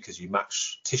outcomes, because you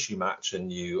tissue match and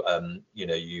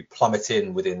you plummet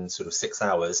in within sort of 6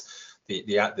 hours,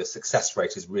 the success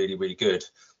rate is really, really good.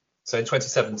 So in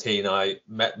 2017, I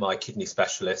met my kidney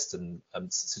specialist and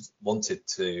wanted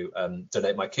to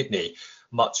donate my kidney,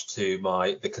 much to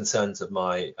the concerns of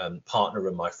my partner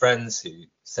and my friends, who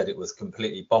said it was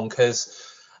completely bonkers.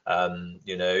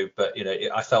 But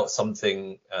I felt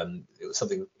something. It was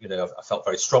something I felt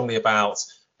very strongly about.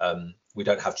 We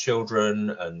don't have children,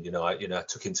 and I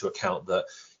took into account that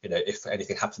if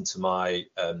anything happened to my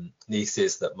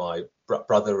nieces, that my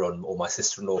brother or my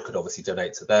sister-in-law could obviously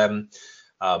donate to them.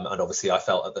 And obviously I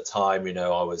felt at the time,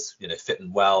 I was, fit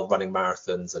and well, running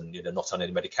marathons and, not on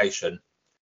any medication.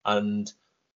 And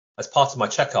as part of my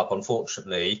checkup,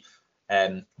 unfortunately,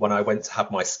 when I went to have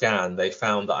my scan, they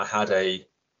found that I had a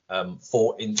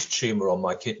 4-inch tumor on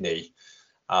my kidney.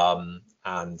 And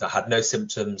I had no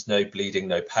symptoms, no bleeding,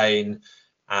 no pain.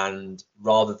 And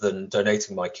rather than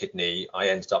donating my kidney, I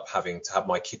ended up having to have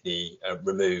my kidney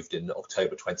removed in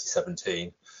October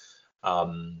 2017.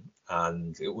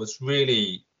 And it was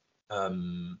really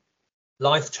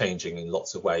life-changing in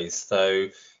lots of ways. So,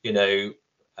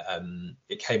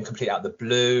 it came completely out of the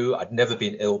blue. I'd never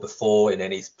been ill before in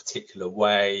any particular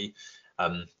way.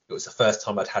 It was the first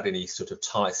time I'd had any sort of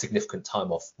significant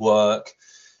time off work.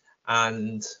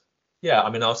 And yeah, I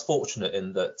was fortunate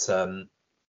in that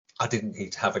I didn't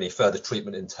need to have any further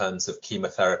treatment in terms of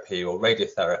chemotherapy or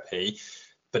radiotherapy,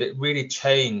 but it really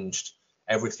changed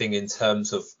everything in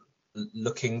terms of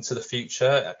looking to the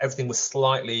future. Everything was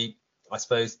slightly, I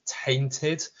suppose,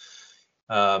 tainted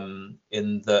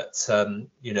in that,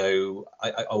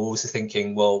 I was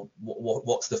thinking, well,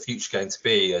 what's the future going to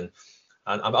be? And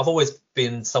I've always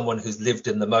been someone who's lived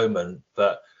in the moment,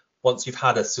 but once you've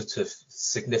had a sort of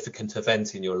significant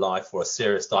event in your life or a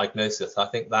serious diagnosis, I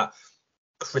think that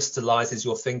crystallizes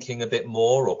your thinking a bit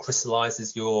more, or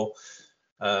crystallizes your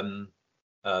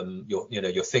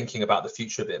thinking about the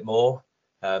future a bit more.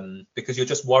 Because you're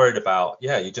just worried about,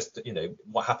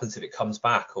 what happens if it comes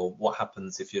back, or what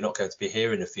happens if you're not going to be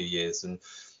here in a few years, and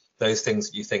those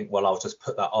things you think, well, I'll just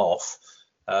put that off.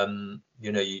 You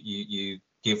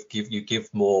give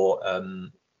more,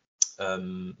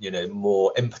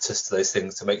 more impetus to those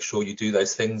things to make sure you do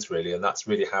those things really, and that's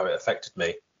really how it affected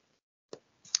me.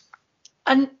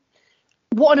 And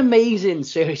what an amazing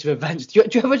series of events. Do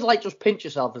you ever just pinch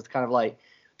yourself as kind of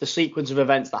the sequence of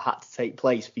events that had to take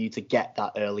place for you to get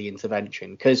that early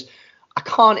intervention? Because I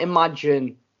can't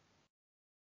imagine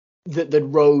that the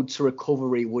road to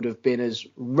recovery would have been as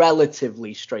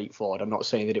relatively straightforward. I'm not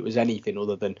saying that it was anything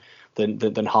other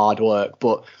than hard work,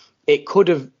 but it could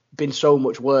have been so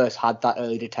much worse had that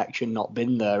early detection not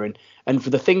been there. And for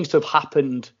the things to have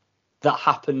happened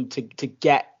to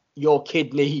get your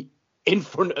kidney in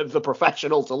front of the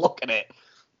professional to look at it,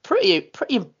 pretty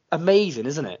amazing,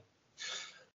 isn't it?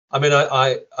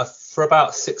 I for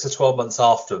about 6 or 12 months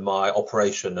after my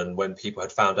operation, and when people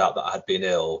had found out that I had been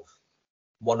ill,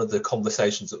 one of the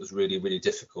conversations that was really, really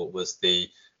difficult was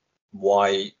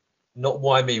why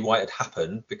it had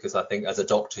happened, because I think as a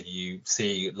doctor you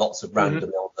see lots of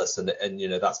random illness and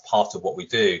that's part of what we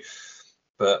do,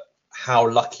 but how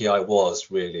lucky I was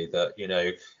really that,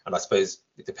 and I suppose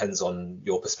it depends on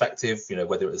your perspective,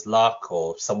 whether it was luck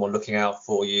or someone looking out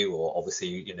for you, or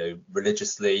obviously,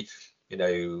 religiously,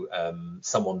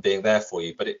 someone being there for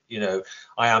you. But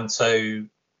I am so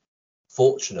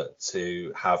fortunate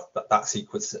to have that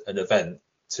sequence, an event,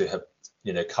 to have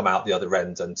come out the other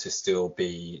end and to still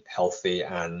be healthy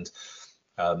and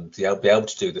be able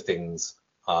to do the things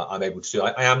I'm able to do.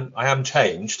 I am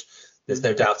changed. There's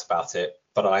no doubt about it.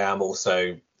 But I am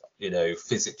also,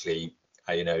 physically,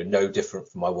 no different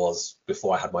from I was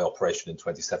before I had my operation in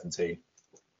 2017.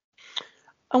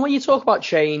 And when you talk about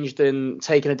changed and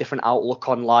taking a different outlook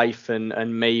on life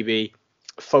and maybe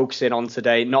focusing on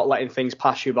today, not letting things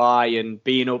pass you by and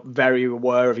being very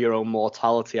aware of your own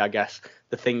mortality, I guess,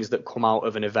 the things that come out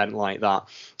of an event like that,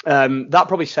 that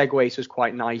probably segues us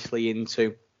quite nicely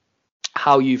into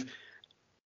how you've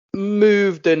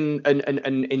moved and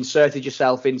inserted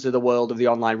yourself into the world of the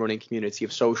online running community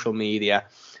of social media,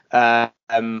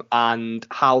 and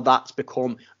how that's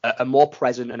become a more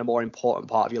present and a more important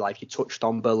part of your life. You touched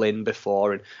on Berlin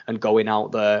before and going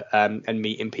out there and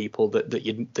meeting people that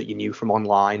you knew from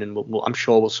online, and I'm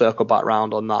sure we'll circle back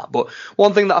around on that. But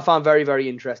one thing that I found very, very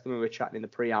interesting when we were chatting in the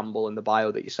preamble and the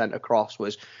bio that you sent across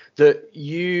was that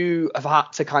you have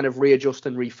had to kind of readjust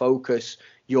and refocus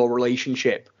your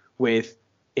relationship with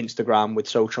Instagram, with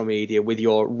social media, with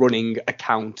your running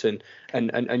account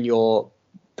and your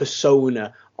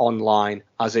persona online,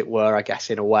 as it were, I guess,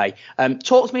 in a way.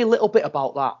 Talk to me a little bit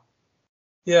about that.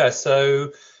 Yeah,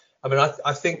 so I mean,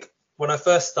 I think when I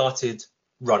first started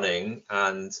running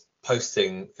and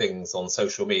posting things on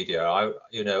social media, I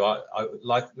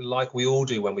like we all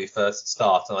do when we first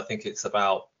start, and I think it's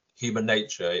about human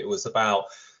nature. It was about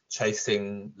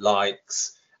chasing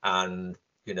likes and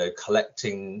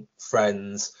collecting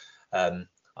friends. I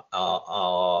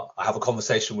have a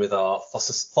conversation with our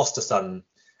foster son,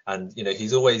 and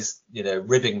he's always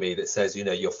ribbing me that says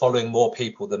you're following more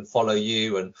people than follow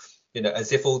you, and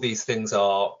as if all these things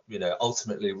are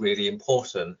ultimately really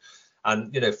important.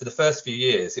 And for the first few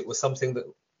years it was something that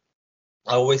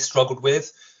I always struggled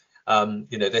with.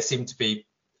 There seemed to be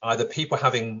either people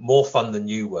having more fun than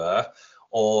you were,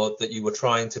 or that you were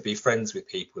trying to be friends with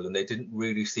people and they didn't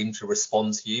really seem to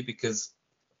respond to you, because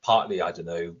partly, I don't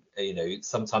know,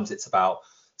 sometimes it's about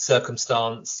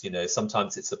circumstance,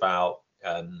 sometimes it's about,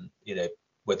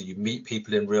 whether you meet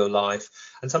people in real life.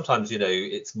 And sometimes,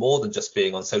 it's more than just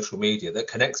being on social media that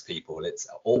connects people. It's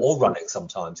or running.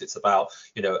 Sometimes it's about,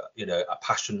 a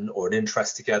passion or an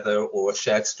interest together or a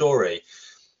shared story.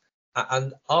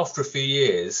 And after a few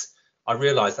years, I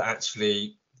realized that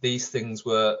actually these things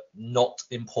were not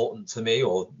important to me,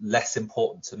 or less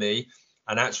important to me.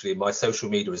 And actually my social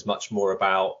media is much more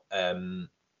about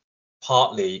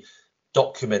partly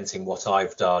documenting what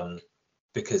I've done,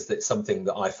 because it's something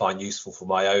that I find useful for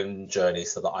my own journey,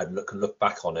 so that I can look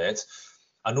back on it,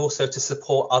 and also to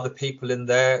support other people in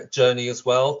their journey as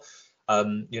well.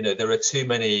 There are too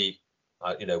many,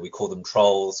 we call them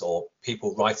trolls, or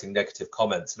people writing negative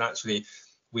comments, and actually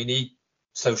we need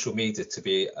social media to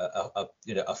be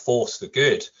a force for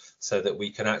good, so that we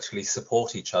can actually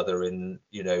support each other in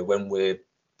when we're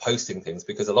posting things,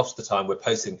 because a lot of the time we're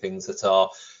posting things that are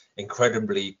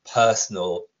incredibly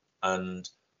personal and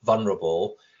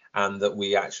vulnerable, and that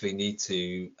we actually need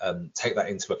to take that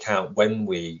into account when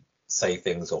we say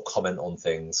things or comment on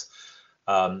things.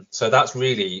 So that's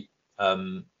really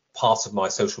part of my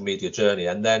social media journey.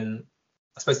 And then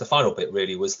I suppose the final bit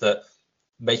really was that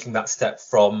making that step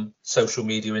from social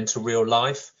media into real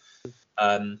life.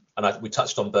 We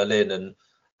touched on Berlin,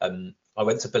 and I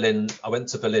went to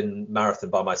Berlin Marathon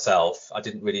by myself. I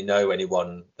didn't really know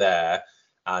anyone there,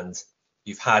 and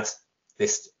you've had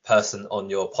this person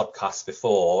on your podcast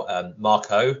before,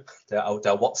 Marco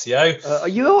Del Wazio.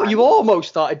 You almost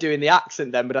started doing the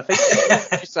accent then, but I think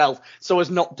you yourself so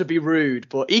as not to be rude.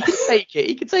 But he can take it.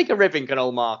 He can take a ribbing, can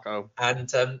old Marco.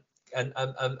 And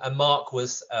Mark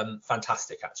was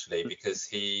fantastic, actually, because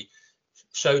he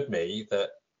showed me that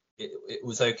it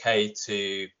was okay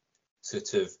to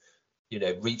sort of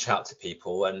reach out to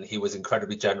people, and he was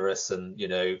incredibly generous, and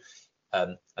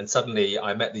and suddenly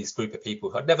I met these group of people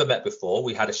who I'd never met before.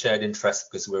 We had a shared interest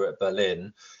because we were at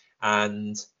Berlin,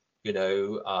 and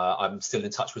I'm still in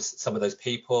touch with some of those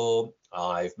people.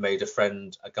 I've made a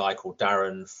friend, a guy called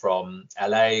Darren from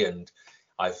LA, and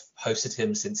I've hosted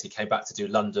him since he came back to do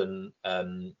London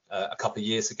a couple of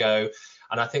years ago.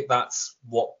 And I think that's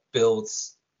what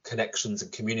builds connections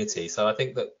and community. So I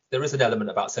think that there is an element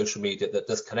about social media that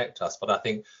does connect us, but I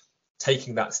think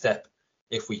taking that step,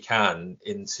 if we can,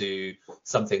 into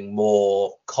something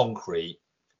more concrete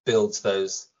builds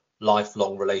those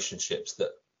lifelong relationships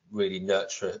that really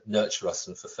nurture us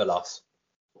and fulfill us.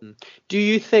 Do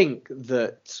you think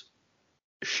that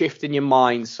shifting your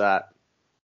mindset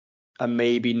and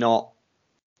maybe not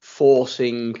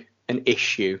forcing an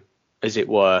issue, as it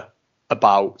were,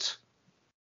 about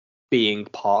being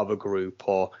part of a group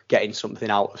or getting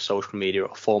something out of social media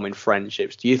or forming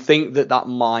friendships. Do you think that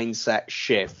mindset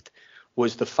shift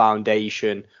was the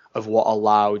foundation of what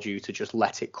allowed you to just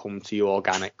let it come to you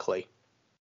organically?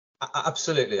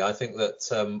 Absolutely. I think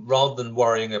that rather than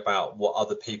worrying about what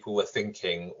other people were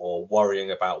thinking or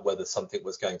worrying about whether something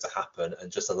was going to happen,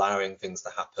 and just allowing things to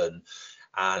happen,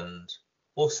 and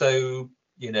also,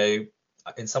 you know,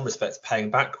 in some respects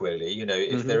paying back, really, you know,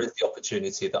 if there is the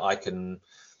opportunity that I can,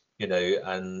 you know,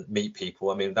 and meet people.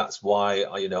 I mean, that's why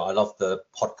I love the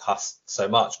podcast so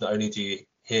much. Not only do you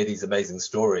hear these amazing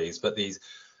stories, but these,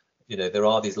 you know, there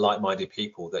are these like-minded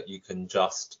people that you can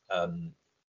just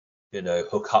you know,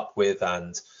 hook up with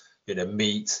and, you know,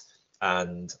 meet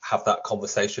and have that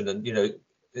conversation. And, you know,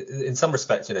 in some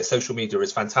respects, you know, social media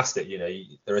is fantastic. You know,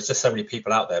 there is just so many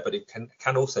people out there, but it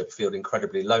can also feel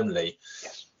incredibly lonely.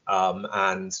 Yes.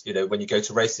 And, you know, when you go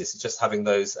to races, it's just having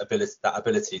that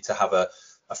ability to have a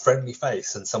friendly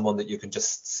face and someone that you can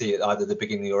just see at either the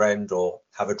beginning or end, or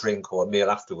have a drink or a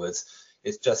meal afterwards.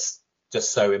 It's just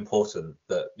so important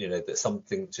that, you know, that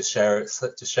something to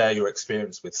share your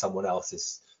experience with someone else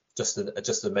is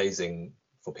just amazing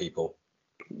for people.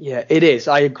 Yeah, it is.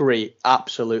 I agree,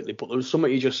 absolutely. But there was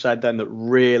something you just said then that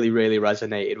really, really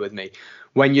resonated with me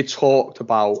when you talked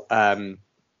about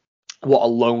what a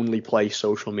lonely place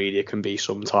social media can be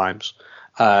sometimes.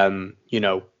 You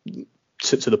know,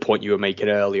 to the point you were making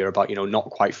earlier about, you know, not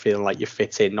quite feeling like you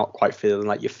fit in, not quite feeling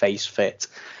like your face fit,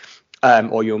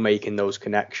 or you're making those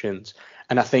connections.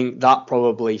 And I think that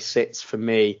probably sits for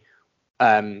me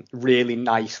really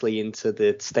nicely into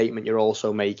the statement you're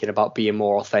also making about being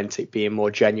more authentic, being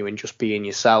more genuine, just being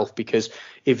yourself. Because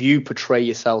if you portray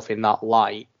yourself in that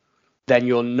light, then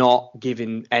you're not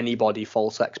giving anybody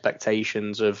false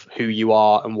expectations of who you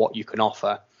are and what you can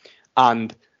offer.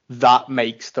 And that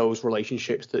makes those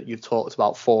relationships that you've talked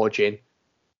about forging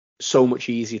so much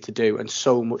easier to do and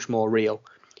so much more real,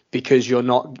 because you're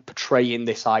not portraying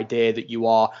this idea that you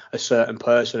are a certain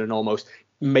person and almost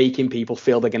making people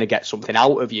feel they're going to get something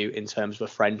out of you in terms of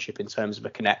a friendship, in terms of a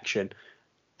connection,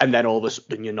 and then all of a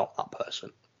sudden you're not that person.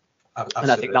 Absolutely.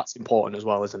 And I think that's important as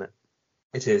well, isn't it?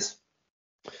 It is.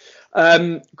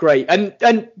 Great.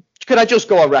 And could I just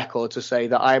go on record to say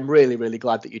that I am really, really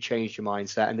glad that you changed your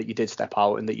mindset and that you did step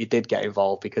out and that you did get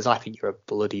involved, because I think you're a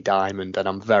bloody diamond, and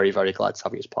I'm very, very glad to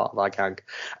have you as part of our gang.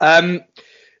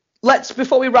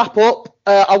 Before we wrap up,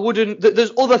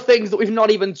 there's other things that we've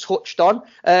not even touched on.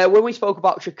 When we spoke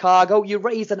about Chicago, you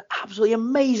raised an absolutely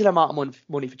amazing amount of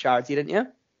money for charity, didn't you?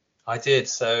 I did.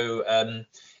 So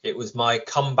it was my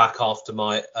comeback after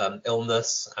my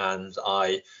illness, and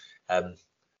I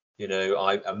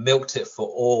milked it for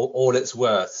all it's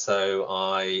worth. So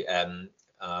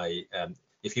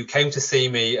if you came to see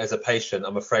me as a patient,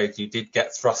 I'm afraid you did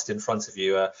get thrust in front of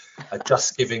you a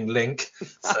Just Giving link.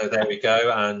 So there we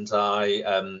go. And I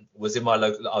was in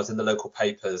the local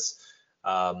papers,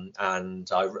 and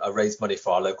I raised money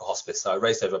for our local hospice. So I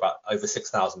raised over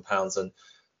 £6,000, and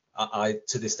I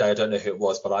to this day I don't know who it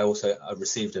was, but I also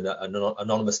received an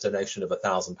anonymous donation of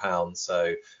 £1,000.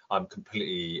 So I'm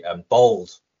completely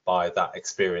bowled by that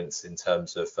experience in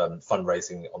terms of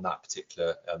fundraising on that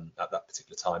particular at that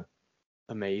particular time.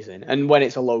 Amazing. And when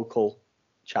it's a local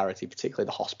charity, particularly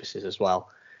the hospices as well,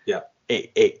 yeah,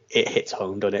 it hits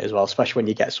home, doesn't it, as well, especially when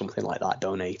you get something like that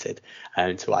donated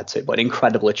to add to it. But an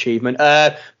incredible achievement.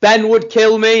 Ben would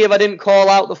kill me if I didn't call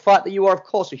out the fact that you are, of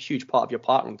course, a huge part of your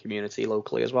parkrun community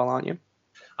locally as well, aren't you?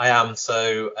 I am.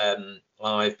 So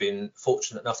I've been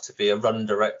fortunate enough to be a run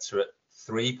director at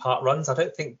 3 parkruns. I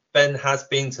don't think Ben has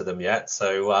been to them yet,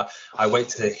 so I wait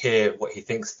to hear what he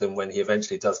thinks of them when he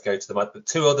eventually does go to them. But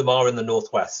 2 of them are in the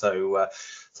northwest, so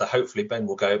hopefully Ben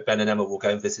and Emma will go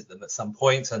and visit them at some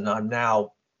point. And I'm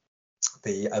now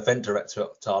the event director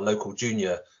at our local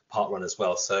junior parkrun as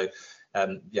well. So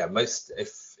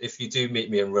if you do meet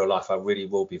me in real life, I really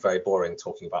will be very boring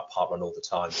talking about parkrun all the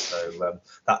time. So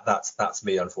that's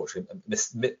me, unfortunately,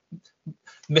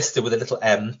 Mr. with a little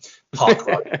M,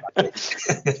 parkrun.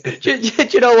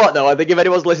 do you know what though? I think if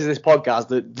anyone's listening to this podcast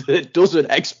that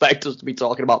doesn't expect us to be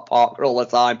talking about parkrun all the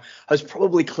time has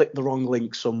probably clicked the wrong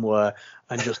link somewhere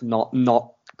and just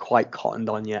not quite cottoned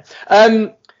on yet.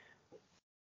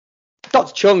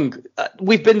 Dr. Chung,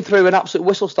 we've been through an absolute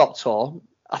whistle-stop tour.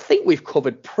 I think we've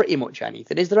covered pretty much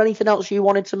anything. Is there anything else you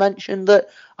wanted to mention that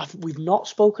we've not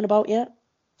spoken about yet?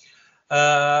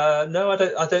 No,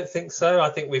 I don't think so. I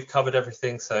think we've covered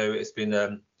everything. So it's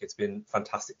been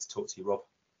fantastic to talk to you, Rob.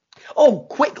 Oh,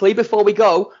 quickly before we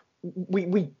go,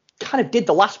 we kind of did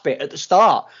the last bit at the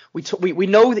start. We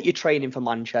know that you're training for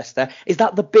Manchester. Is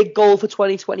that the big goal for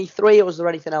 2023, or is there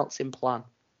anything else in plan?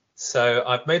 So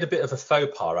I've made a bit of a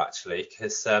faux pas actually,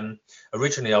 because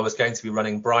originally I was going to be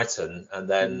running Brighton, and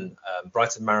then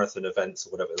Brighton Marathon events,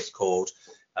 or whatever it was called,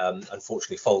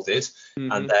 unfortunately folded.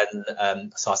 And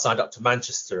then so I signed up to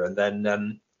Manchester, and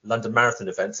then London Marathon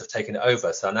events have taken it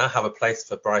over. So I now have a place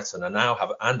for Brighton. I now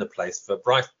have a place for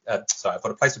Brighton. I've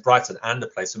got a place for Brighton and a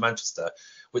place for Manchester,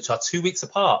 which are 2 weeks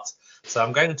apart. So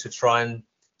I'm going to try and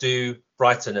do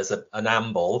Brighton as an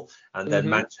amble, and then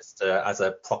Manchester as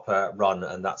a proper run,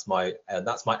 and that's my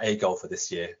A goal for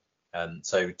this year.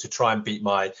 So to try and beat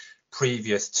my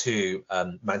previous 2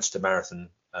 Manchester Marathon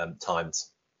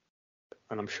times.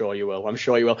 And I'm sure you will.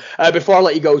 Before I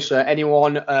let you go, sir,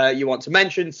 anyone you want to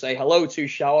mention, say hello to,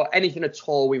 shower, anything at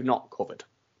all we've not covered?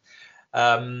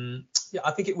 Yeah,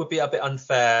 I think it would be a bit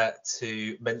unfair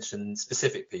to mention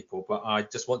specific people, but I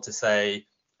just want to say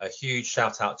a huge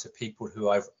shout out to people who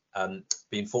I've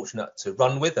been fortunate to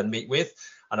run with and meet with.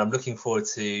 And I'm looking forward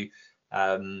to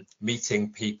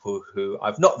meeting people who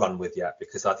I've not run with yet,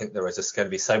 because I think there is just going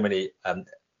to be so many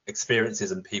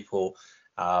experiences and people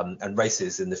and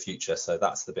races in the future. So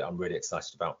that's the bit I'm really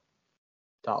excited about.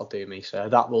 That'll do me, sir.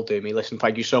 That will do me. Listen,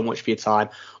 thank you so much for your time.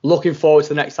 Looking forward to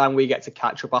the next time we get to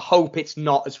catch up. I hope it's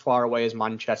not as far away as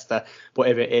Manchester, but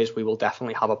if it is, we will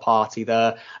definitely have a party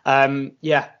there.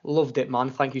 Yeah, loved it,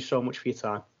 man. Thank you so much for your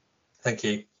time. Thank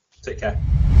you. Take care.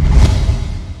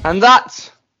 And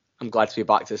that, I'm glad to be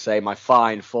back to say, my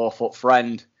fine 4-foot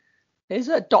friend is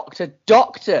Dr.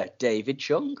 David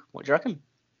Chung. What do you reckon?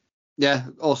 Yeah,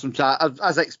 awesome chat,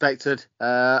 as expected.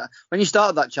 When you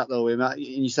started that chat though, and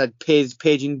you said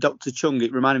paging Dr. Chung,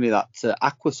 it reminded me of that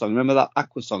Aqua song. Remember that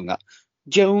Aqua song? That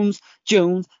Jones,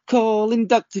 calling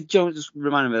Dr. Jones. Just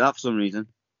reminded me of that for some reason.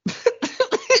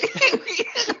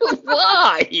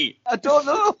 Why? I don't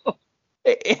know.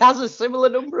 It has a similar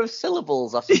number of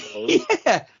syllables, I suppose.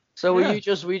 Yeah. So were you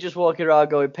just walking around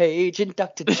going, paging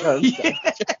Dr. Chung? Yeah.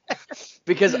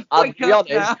 Because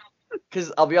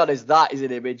I'll be honest, that is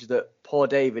an image that poor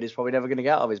David is probably never going to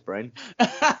get out of his brain.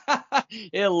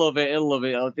 He'll love it.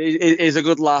 It's a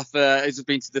good laugh. He's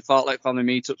been to the Fartlek family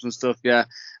meetups and stuff, yeah,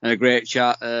 and a great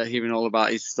chat, hearing all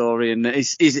about his story, and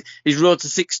his road to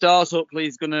 6 stars. Hopefully,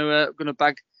 he's gonna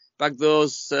bag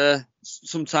those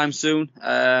sometime soon.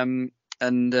 All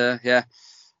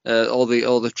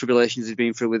the tribulations he's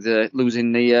been through with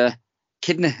losing the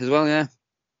kidney as well,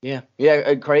 yeah,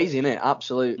 crazy, isn't it?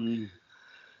 Absolute.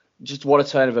 Just what a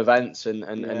turn of events, and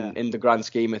in the grand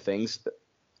scheme of things,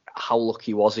 how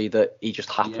lucky was he that he just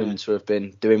happened to have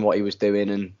been doing what he was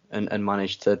doing and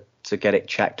managed to get it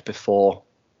checked before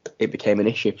it became an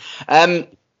issue. The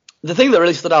thing that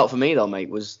really stood out for me though, mate,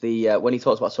 was the when he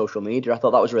talks about social media. I thought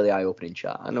that was really eye-opening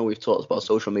chat. I know we've talked about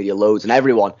social media loads, and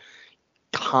everyone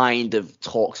kind of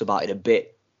talks about it a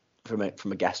bit from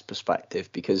a guest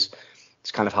perspective, because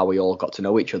it's kind of how we all got to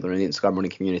know each other, and the Instagram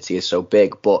running community is so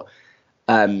big. But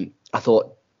I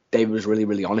thought David was really,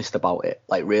 really honest about it,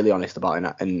 like really honest about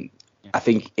it. And I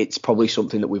think it's probably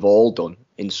something that we've all done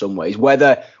in some ways.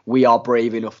 Whether we are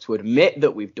brave enough to admit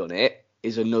that we've done it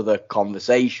is another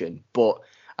conversation. But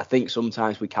I think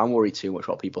sometimes we can worry too much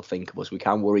what people think of us. We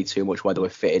can worry too much whether we're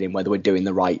fitting in, whether we're doing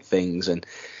the right things. And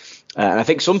I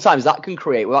think sometimes that can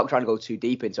create, without trying to go too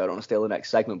deep into it, I don't want to steal the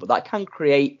next segment, but that can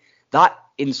create, that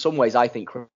in some ways I think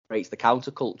creates the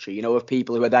counterculture, you know, of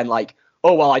people who are then like,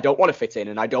 oh, well, I don't want to fit in,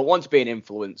 and I don't want to be an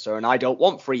influencer, and I don't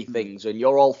want free things, and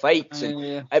you're all fakes,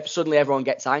 and suddenly everyone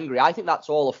gets angry. I think that's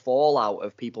all a fallout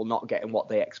of people not getting what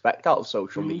they expect out of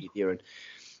social media, and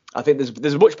I think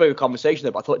there's a much bigger conversation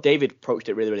there, but I thought David approached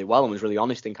it really, really well and was really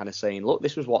honest in kind of saying, look,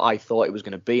 this was what I thought it was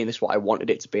going to be, and this is what I wanted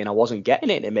it to be, and I wasn't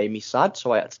getting it, and it made me sad,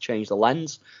 so I had to change the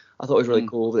lens. I thought it was really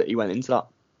cool that he went into that.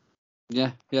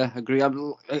 Yeah, agree. I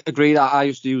agree that I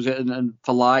used to use it and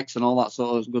for likes and all that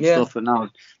sort of good stuff, and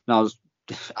now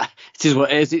it is what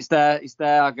it is. It's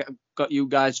there. I got you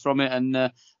guys from it,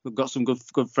 and we've got some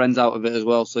good friends out of it as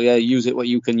well. So yeah, use it what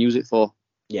you can use it for.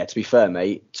 Yeah, to be fair,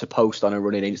 mate, to post on a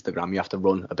running Instagram, you have to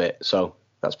run a bit. So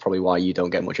that's probably why you don't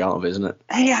get much out of it, isn't it?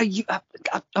 Hey,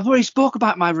 I've already spoke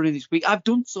about my running this week. I've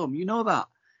done some, you know that.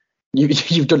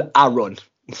 You've done a run.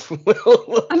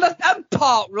 And a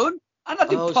part run. And I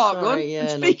did part run. Yeah,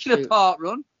 and speaking of part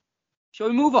run, shall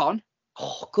we move on?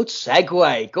 Oh, good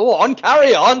segue. Go on,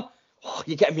 carry on. Oh,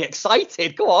 you're getting me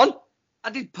excited. Go on.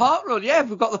 I did part run, yeah.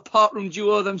 We've got the part run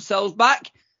duo themselves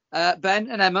back, Ben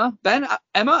and Emma.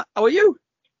 Emma, how are you?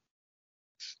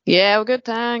 Yeah, we're good,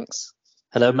 thanks.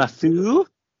 Hello, Matthew.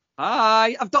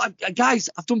 Hi. I've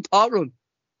done part run.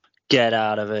 Get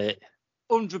out of it.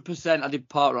 100% I did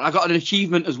part run. I got an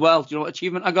achievement as well. Do you know what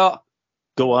achievement I got?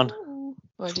 Go on.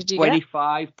 What did you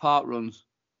 25 part runs.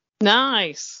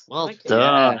 Nice. Well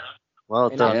done. Well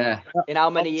done. Yeah. In how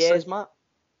many years, Matt?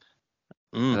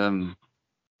 I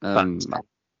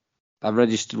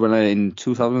registered when in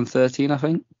 2013, I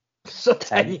think. So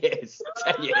 10 years.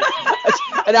 10 years.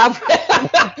 an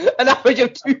average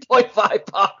of 2.5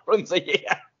 park runs a year.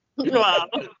 Wow.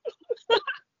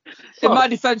 In my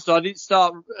defence, though, I didn't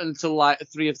start until like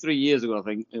 3 years ago, I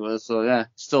think it was. So yeah,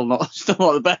 still not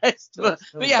the best. But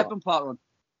yeah, I've done park run.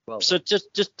 Well, so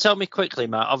just tell me quickly,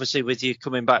 Matt. Obviously, with you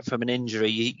coming back from an injury,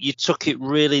 you took it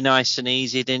really nice and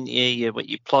easy, didn't you?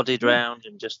 You plodded round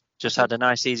and just had a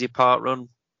nice easy park run.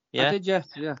 Yeah. I did, yeah.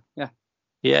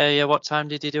 Yeah. What time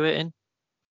did you do it in?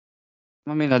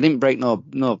 I mean, I didn't break no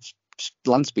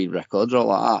land speed records or all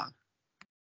like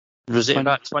that. Was it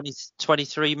about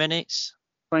 23 minutes?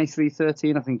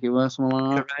 23:13, I think it was, something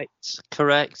like that.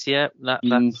 Correct. Yeah,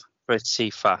 that's pretty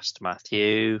fast,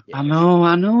 Matthew. Yeah.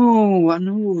 I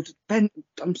know. Ben,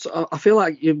 I feel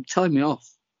like you're telling me off.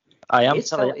 I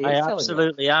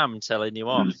absolutely am telling you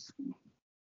off.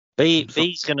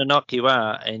 V's going to knock you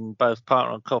out in both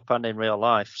Parkrun Cup and in real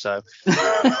life. So,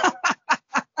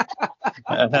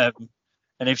 and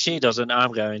if she doesn't,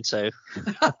 I'm going to.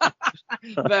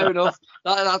 Fair enough.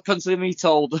 That consider me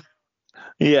told.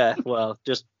 Yeah, well,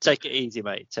 just take it easy,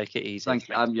 mate. Take it easy. Thank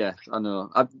you. Yeah, I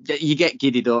know. You get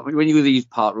giddy, don't you? When you do these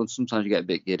park runs, sometimes you get a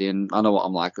bit giddy, and I know what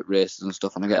I'm like at races and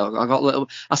stuff. And I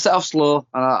set off slow,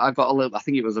 and I got a little. I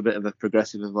think it was a bit of a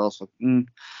progressive as well. So,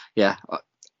 yeah,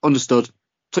 understood.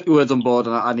 Took your words on board,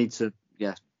 and I need to,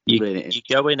 rein it in.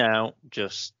 You're going out,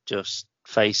 just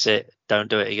face it. Don't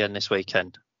do it again this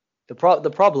weekend. The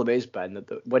problem is, Ben,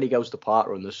 that when he goes to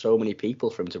parkrun, there's so many people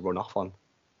for him to run off on.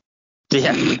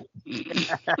 Yeah.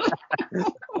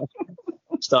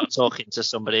 Start talking to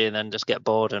somebody and then just get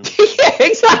bored and yeah,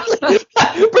 exactly.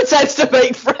 Pretends to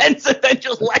make friends and then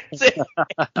just lets it.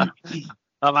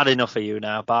 I've had enough of you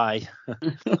now. Bye. I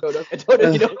don't know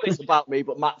if you know this about me,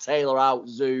 but Matt Taylor out.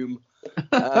 Zoom.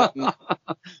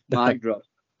 Mic drop.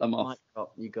 I'm off. Mic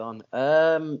drop. You gone.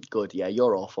 Good. Yeah,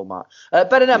 you're awful, Matt.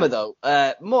 Ben and Emma, though.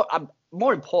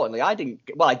 More importantly, I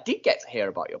did get to hear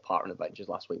about your parkrun adventures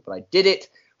last week, but I did it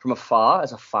from afar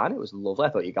as a fan. It was lovely. I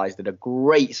thought you guys did a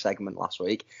great segment last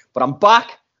week, but I'm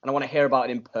back and I want to hear about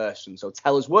it in person. So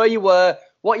tell us where you were,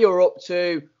 what you were up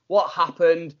to, what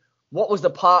happened, what was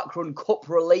the Parkrun Cup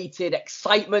related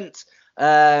excitement,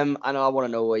 and I want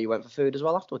to know where you went for food as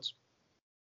well afterwards.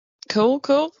 Cool.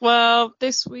 Well,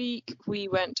 this week we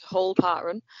went to Hull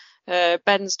Parkrun.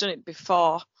 Ben's done it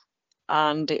before,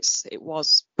 and it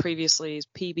was previously his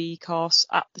PB course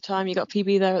at the time. You got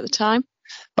PB there at the time?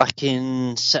 Back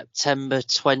in September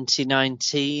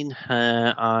 2019,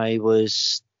 I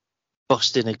was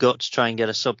busting a gut to try and get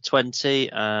a sub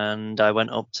 20, and I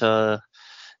went up to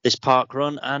this park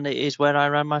run, and it is where I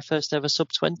ran my first ever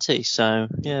sub 20. So,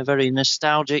 yeah, very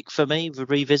nostalgic for me,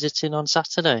 revisiting on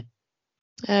Saturday.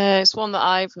 It's one that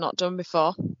I've not done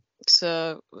before,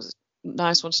 so it was a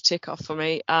nice one to tick off for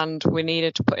me, and we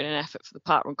needed to put in an effort for the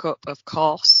Parkrun Cup, of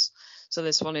course. So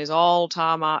this one is all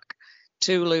tarmac,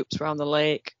 2 loops around the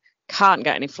lake, can't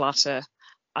get any flatter,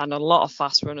 and a lot of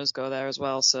fast runners go there as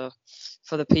well. So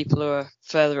for the people who are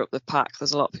further up the pack,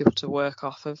 there's a lot of people to work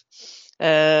off of.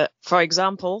 For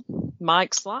example,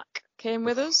 Mike Slack came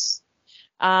with us,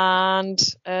 and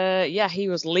he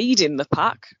was leading the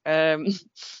pack,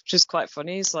 which is quite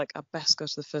funny. He's like, I best go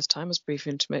to the first timers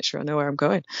briefing to make sure I know where I'm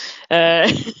going.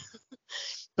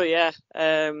 But yeah,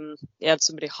 he had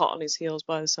somebody hot on his heels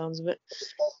by the sounds of it.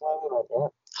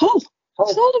 Hull.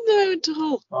 I told him they went to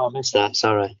Hull. Oh, I missed that.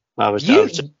 Sorry.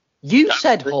 You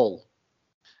said Hull.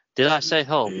 Did I say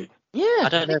Hull? Yeah, I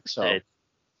don't think so.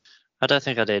 I don't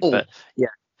think I did, but yeah,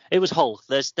 it was Hull.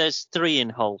 There's 3 in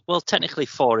Hull. Well, technically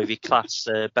 4 if you class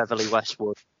Beverly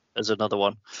Westwood as another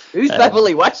one. Who's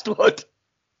Beverly Westwood?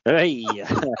 Hey,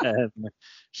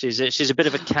 she's a bit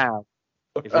of a cow.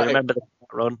 If you remember the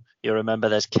run, you remember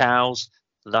there's cows.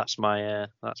 That's my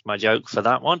joke for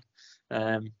that one.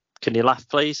 Can you laugh,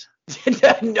 please?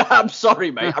 No, I'm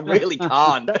sorry, mate. I really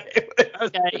can't.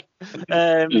 Okay.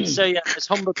 So yeah, there's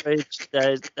Humber Bridge.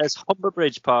 There's Humber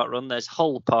Bridge Park Run. There's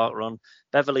Hull Park Run,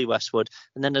 Beverly Westwood,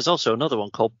 and then there's also another one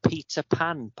called Peter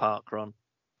Pan Park Run.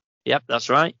 Yep, that's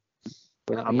right.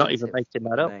 I'm not even making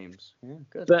that up. Names. Yeah,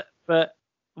 good. But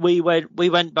we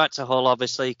went back to Hull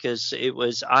obviously because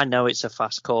I know it's a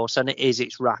fast course and it is.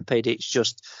 It's rapid. It's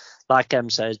just like Em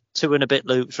said, 2 and a bit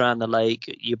loops around the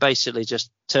lake. You're basically just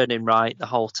turning right the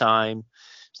whole time.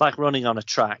 It's like running on a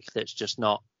track that's just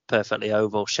not perfectly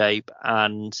oval shape,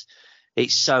 and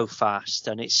it's so fast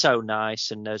and it's so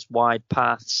nice, and there's wide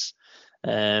paths,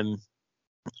 and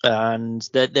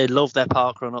they love their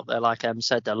park run up there. Like Em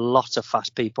said, a lot of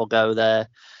fast people go there.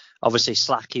 Obviously,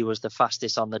 Slacky was the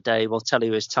fastest on the day. We'll tell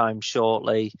you his time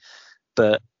shortly.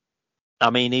 But, I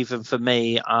mean, even for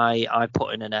me, I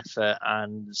put in an effort,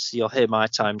 and you'll hear my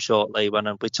time shortly when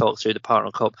we talk through the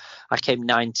Parkrun Cup. I came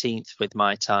 19th with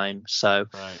my time. So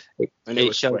it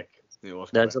was quick.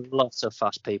 There's a lot of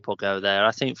fast people go there.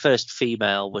 I think first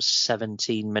female was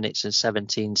 17 minutes and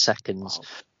 17 seconds,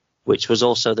 which was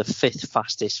also the 5th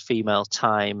fastest female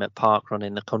time at Parkrun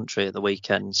in the country at the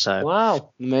weekend. So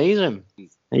wow, amazing.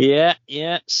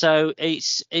 Yeah. So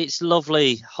it's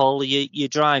lovely, Hull. You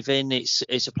drive in.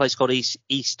 It's a place called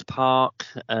East Park.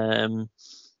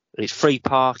 It's free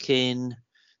parking.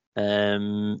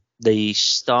 The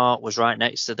start was right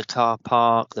next to the car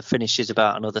park. The finish is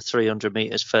about another 300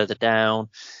 meters further down.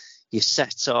 You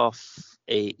set off.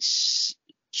 It's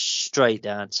straight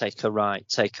down. Take a right.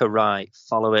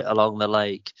 Follow it along the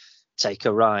lake. Take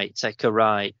a right.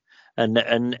 And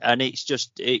it's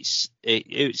just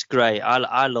it's great.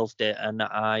 I loved it, and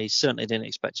I certainly didn't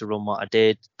expect to run what I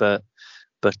did, but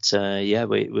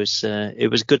it was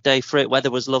a good day for it.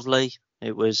 Weather was lovely.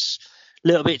 It was a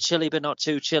little bit chilly, but not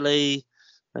too chilly.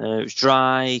 It was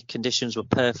dry. Conditions were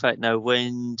perfect. No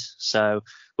wind, so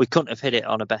we couldn't have hit it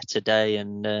on a better day.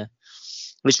 And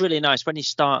it's really nice when you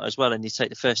start as well, and you take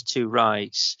the first 2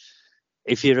 rights.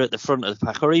 If you're at the front of the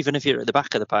pack, or even if you're at the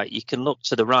back of the pack, you can look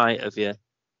to the right of you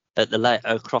at the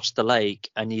across the lake,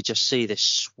 and you just see this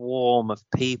swarm of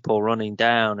people running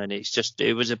down, and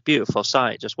it was a beautiful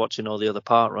sight just watching all the other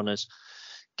park runners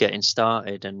getting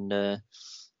started. And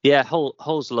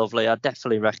Hull's lovely. I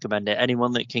definitely recommend it.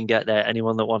 Anyone that can get there,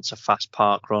 anyone that wants a fast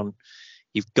park run,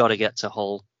 you've got to get to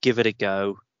Hull. Give it a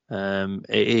go.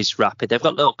 It is rapid. They've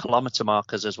got little kilometre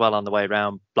markers as well on the way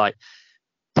around, like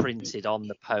printed on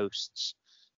the posts.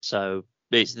 So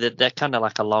they're kind of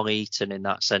like a Long Eaton in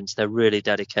that sense. They're really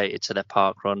dedicated to their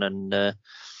park run, and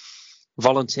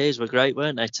volunteers were great,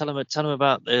 weren't they? Tell them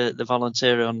about the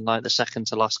volunteer on like the second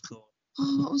to last call.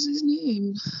 Oh, what was his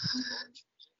name?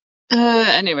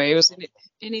 Anyway, he was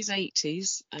in his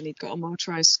 80s, and he'd got a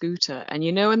motorised scooter. And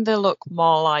you know when they look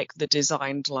more like they're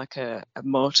designed like a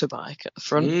motorbike at the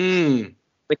front?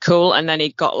 They're cool. And then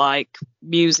he'd got like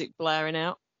music blaring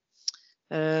out.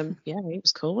 He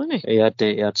was cool, wasn't he?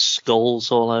 He had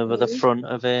skulls all over the front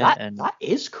of it. That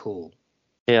is cool.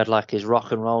 He had like his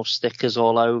rock and roll stickers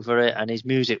all over it, and his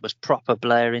music was proper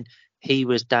blaring. He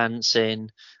was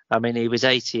dancing. I mean, he was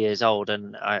 80 years old,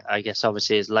 and I guess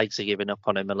obviously his legs are giving up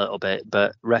on him a little bit,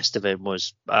 but rest of him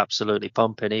was absolutely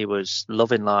pumping. He was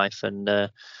loving life. And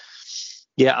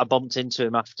I bumped into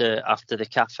him after the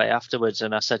cafe afterwards,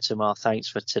 and I said to him, "Oh, thanks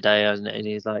for today." And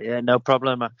he's like, "Yeah, no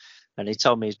problem." And he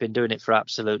told me he's been doing it for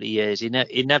absolutely years. He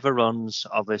never runs,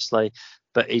 obviously,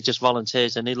 but he just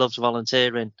volunteers, and he loves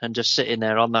volunteering and just sitting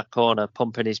there on that corner,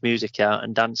 pumping his music out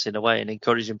and dancing away and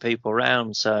encouraging people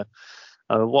around. So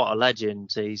what a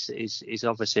legend. He's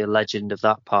obviously a legend of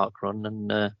that park run,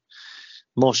 and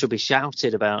more should be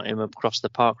shouted about him across the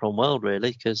parkrun world,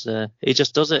 really, because he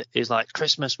just does it. He's like,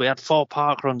 Christmas, we had 4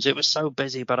 parkruns. It was so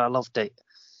busy, but I loved it.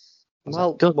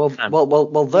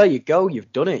 Well, there you go.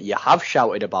 You've done it. You have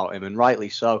shouted about him, and rightly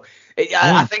so.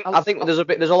 I think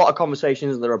there's a lot of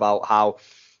conversations there about how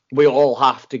we all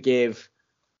have to give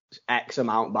X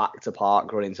amount back to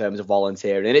parkrun in terms of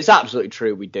volunteering, and it's absolutely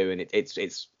true we do. And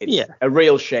it's a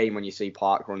real shame when you see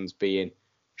parkruns being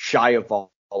shy of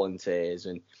volunteers,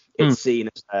 and it's seen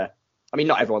as I mean,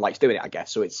 not everyone likes doing it, I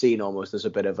guess, so it's seen almost as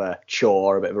a bit of a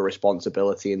chore, a bit of a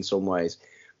responsibility in some ways.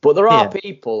 But there are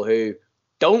people who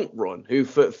don't run, who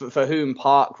for whom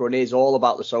parkrun is all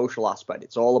about the social aspect.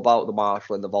 It's all about the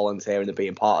marshalling, the volunteering, the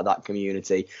being part of that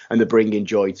community, and the bringing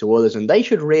joy to others. And they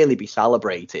should really be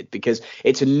celebrated, because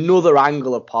it's another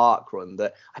angle of parkrun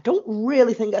that I don't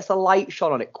really think gets the light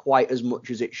shone on it quite as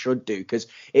much as it should do, because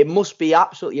it must be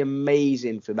absolutely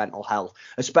amazing for mental health,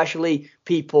 especially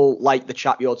people like the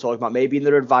chap you're talking about, maybe in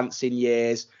their advancing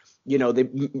years,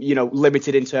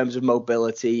 limited in terms of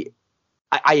mobility.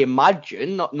 I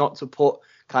imagine, not to put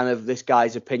kind of this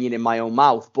guy's opinion in my own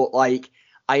mouth, but like,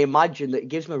 I imagine that it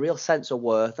gives him a real sense of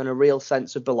worth and a real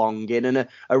sense of belonging, and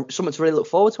something to really look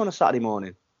forward to on a Saturday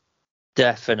morning.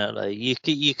 Definitely.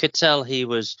 You could tell he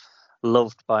was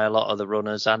loved by a lot of the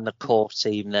runners and the core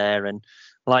team there. And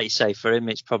like you say, for him,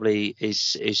 it's probably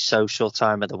his social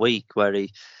time of the week, where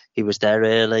he was there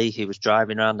early. He was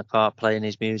driving around the park playing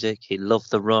his music. He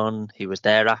loved the run. He was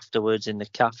there afterwards in the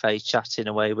cafe chatting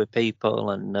away with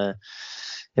people, and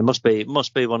it must be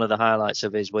one of the highlights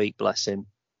of his week. Bless him.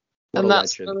 And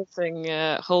that's another thing.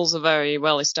 Hull's a very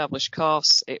well-established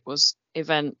course. It was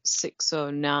event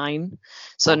 609.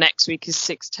 So next week is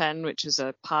 610, which is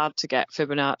hard to get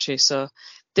Fibonacci. So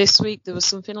This week there was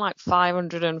something like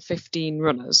 515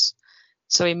 runners.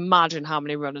 So imagine how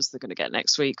many runners they're going to get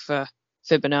next week for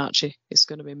Fibonacci. It's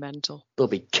going to be mental. There'll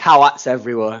be cow-hats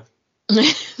everywhere.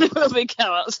 There will be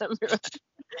cow-hats everywhere.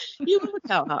 You love a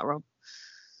cow hat, Rob.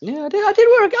 Yeah, I did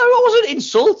wear I wasn't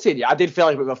insulting you. I did feel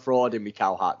like a bit of a fraud in my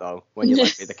cow hat though. When you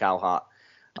lent me the cow hat,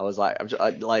 I was like,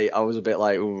 I was a bit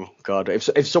like, oh god.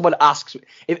 If someone asks,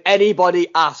 if anybody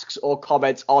asks or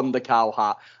comments on the cow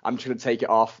hat, I'm just gonna take it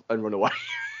off and run away.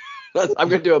 I'm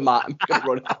gonna do a mat. I'm gonna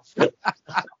run off. I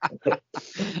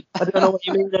don't know what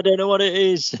you mean. I don't know what it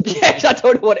is. Yes, I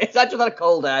don't know what it is. I just had a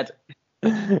cold head.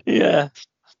 Yeah.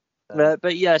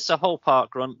 But yeah, it's a whole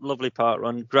park run, lovely park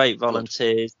run, great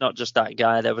volunteers. Not just that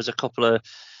guy. There was a couple of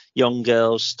young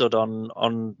girls stood on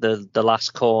the last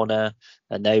corner,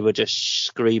 and they were just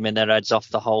screaming their heads off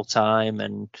the whole time.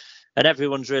 And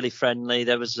everyone's really friendly.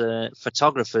 There was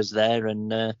photographers there,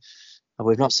 and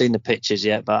we've not seen the pictures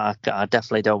yet, but I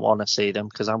definitely don't want to see them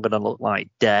because I'm going to look like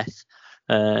death.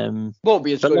 Won't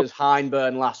be as good as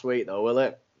Hindburn last week, though, will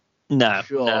it? No,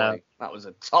 surely. No. That was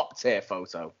a top tier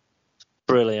photo.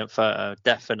 Brilliant photo,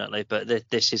 definitely. But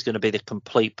this is going to be the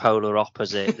complete polar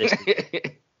opposite. This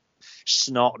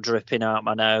snot dripping out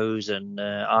my nose and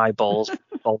eyeballs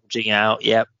bulging out.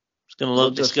 Yep, it's going to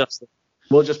look disgusting.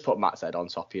 We'll just put Matt's head on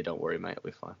top of you. Don't worry, mate. It'll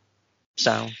be fine.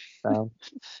 Sound.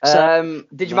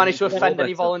 Did you manage to offend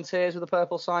any volunteers with the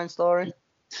purple sign story?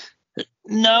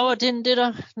 No, I didn't, did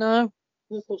I? No.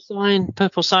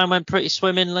 Purple sign went pretty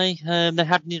swimmingly. They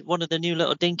had one of the new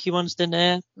little dinky ones, didn't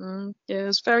they? Yeah,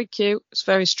 it's very cute. It's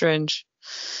very strange.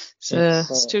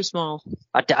 It's too small.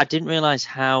 I didn't realise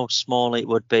how small it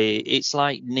would be. It's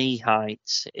like knee height.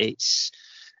 It's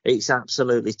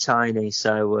absolutely tiny.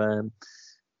 So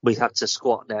we had to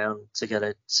squat down to get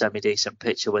a semi-decent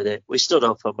picture with it. We stood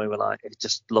up and we were like, it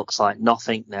just looks like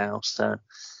nothing now. So.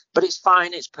 But it's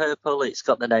fine. It's purple. It's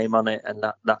got the name on it, and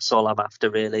that's all I'm after,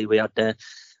 really. We had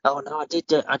I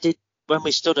did when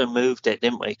we stood and moved it,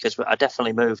 didn't we? Because I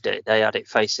definitely moved it. They had it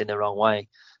facing the wrong way,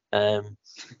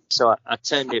 so I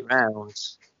turned it round,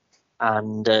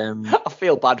 and I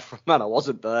feel bad for them. I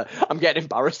wasn't there. I'm getting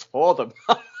embarrassed for them.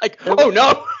 Like, oh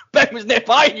no, Ben was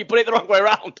nearby and you put it the wrong way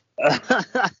around.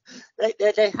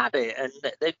 They had it, and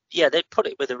they put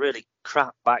it with a really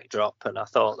crap backdrop, and I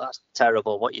thought, that's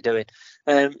terrible, what you're doing.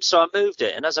 So I moved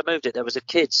it, and as I moved it, there was a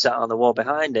kid sat on the wall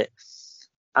behind it,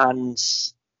 and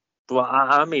well,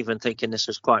 I'm even thinking this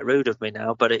was quite rude of me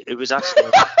now, but it was actually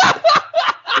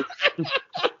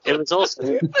it was also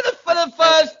for the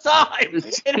first time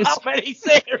in how many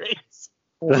series.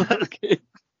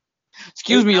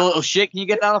 Excuse me, you little shit. Can you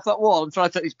get down off that wall and try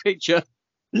to take this picture?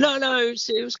 No,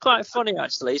 it was quite funny,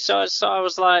 actually. So I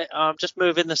was like, I'm just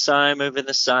moving the sign.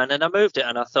 And I moved it,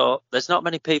 and I thought, there's not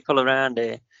many people around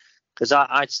here. Because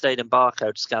I'd stayed in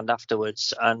Barcode, scanned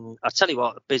afterwards. And I tell you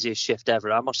what, the busiest shift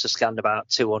ever. I must have scanned about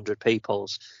 200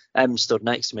 people's. Em stood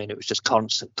next to me, and it was just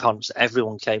constant.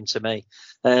 Everyone came to me.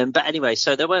 But anyway,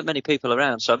 so there weren't many people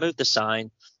around. So I moved the sign.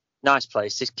 Nice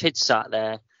place. This kid sat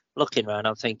there looking around.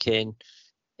 I'm thinking,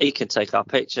 he can take our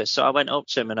picture. So I went up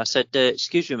to him and I said,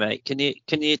 excuse me, mate, can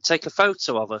you take a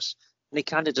photo of us? And he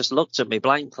kind of just looked at me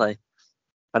blankly.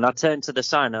 And I turned to the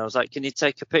sign and I was like, can you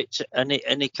take a picture? And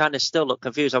he kind of still looked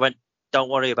confused. I went,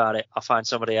 don't worry about it. I'll find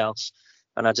somebody else.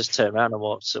 And I just turned around and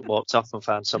walked off and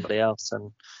found somebody else.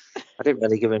 And I didn't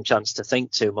really give him a chance to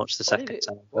think too much the second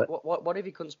time. But what if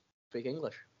he couldn't speak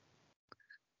English?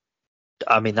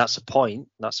 I mean, that's a point.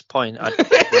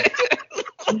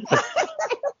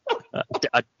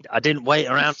 I didn't wait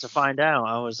around to find out.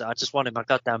 I just wanted my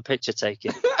goddamn picture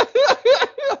taken.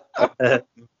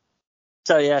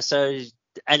 So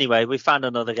anyway, we found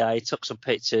another guy. He took some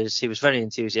pictures. He was very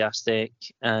enthusiastic,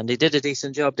 and he did a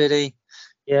decent job, did he?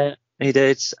 Yeah, he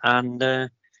did. And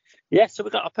so we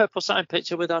got a purple sign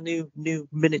picture with our new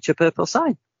miniature purple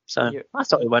sign. So I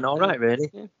thought it went all right, really.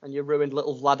 Yeah. And you ruined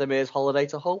little Vladimir's holiday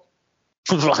to Hull.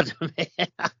 Vladimir,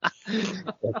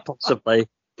 possibly.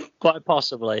 Quite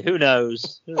possibly. Who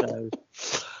knows? Good.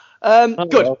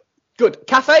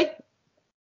 Cafe?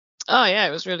 Oh, yeah,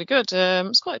 it was really good. It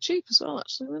was quite cheap as well,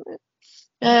 actually, wasn't it?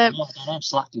 I don't know.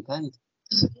 Slacky paid.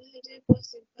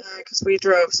 Because we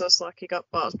drove, so Slacky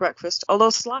bought us breakfast. Although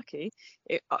Slacky,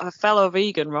 a fellow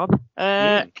vegan, Rob,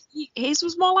 his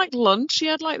was more like lunch. He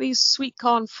had like these sweet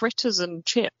corn fritters and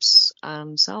chips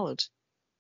and salad.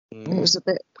 It was a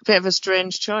bit of a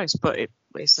strange choice, but he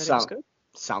said it was good.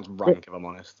 Sounds rank, if I'm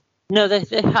honest. No, they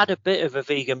had a bit of a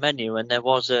vegan menu, and there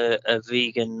was a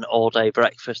vegan all-day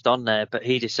breakfast on there, but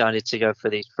he decided to go for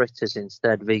these fritters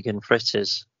instead, vegan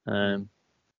fritters.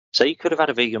 So you could have had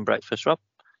a vegan breakfast, Rob.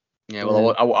 Yeah,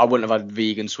 well, I wouldn't have had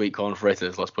vegan sweet corn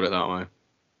fritters, let's put it that way.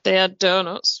 They had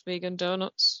donuts, vegan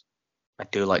donuts. I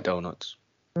do like donuts.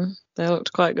 They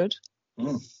looked quite good.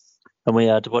 Mm. And we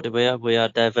had, what did we have? We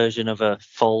had their version of a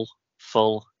full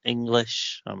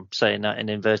English. I'm saying that in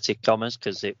inverted commas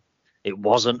because it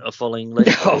wasn't a full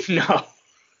English. Oh no.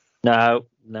 No,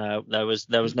 there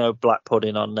was no black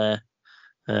pudding on there.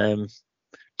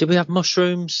 Did we have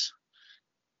mushrooms?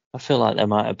 I feel like there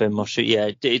might have been mushrooms.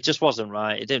 Yeah, it just wasn't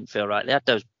right. It didn't feel right. They had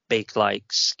those big, like,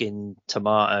 skinned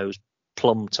tomatoes,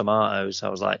 plum tomatoes. I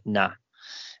was like, nah,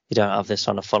 you don't have this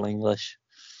on a full English.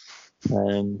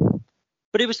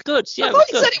 But it was good. Yeah, I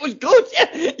thought you said it was good.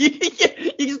 Yeah.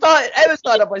 Emma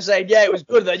started off by saying, yeah, it was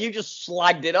good. Then you just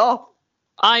slagged it off.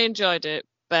 I enjoyed it.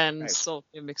 Ben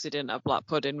sulking because he didn't have black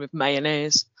pudding with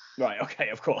mayonnaise. Right,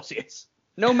 okay, of course he is.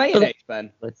 No mayonnaise,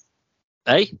 Ben.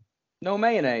 Hey? No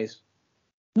mayonnaise.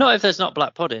 Not if there's not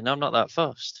black pudding. I'm not that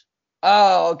fussed.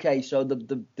 Oh, okay. So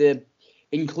the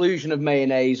inclusion of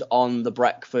mayonnaise on the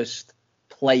breakfast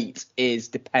plate is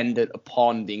dependent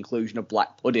upon the inclusion of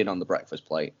black pudding on the breakfast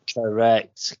plate.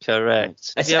 Correct. A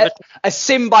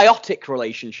symbiotic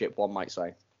relationship, one might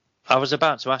say. I was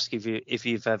about to ask if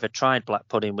you've ever tried black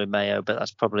pudding with mayo,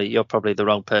 but you're probably the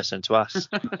wrong person to ask.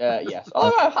 Yes.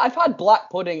 Oh, I've had black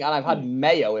pudding and I've had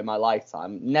mayo in my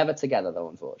lifetime. Never together though,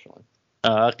 unfortunately.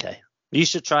 Oh, okay. You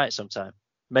should try it sometime.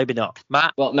 Maybe not,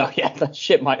 Matt. Well, no, yeah, that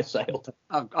ship might have sailed.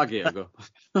 I'll give it a go.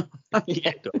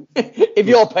 Yeah, go. If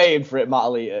you're paying for it, Matt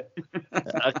will eat it.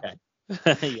 Okay.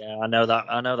 Yeah, I know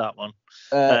that one.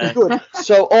 Good.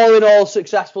 So, all in all,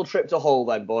 successful trip to Hull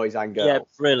then, boys and girls. Yeah,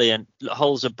 brilliant.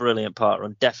 Hull's a brilliant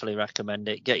parkrun. Definitely recommend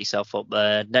it. Get yourself up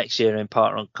there. Next year in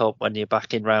Parkrun Cup, when you're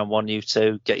back in round 1, you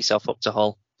two, get yourself up to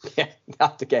Hull. Yeah,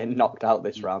 after getting knocked out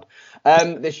this round.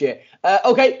 This year.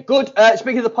 Okay, good.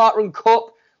 Speaking of the Parkrun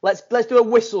Cup, let's do a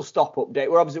whistle stop update.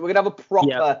 We're gonna have a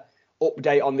proper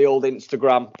update on the old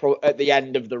Instagram at the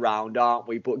end of the round, aren't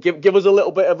we? But give us a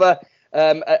little bit of a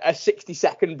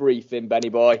 60-second briefing, Benny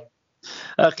boy.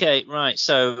 Okay, right.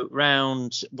 So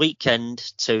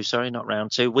weekend 2,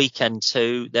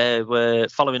 there were,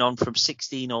 following on from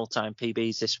 16 all-time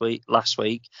PBs last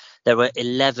week, there were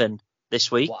 11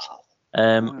 this week. Wow.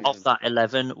 Of that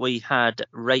 11, we had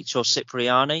Rachel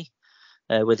Cipriani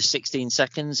with 16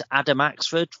 seconds, Adam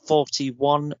Axford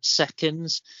 41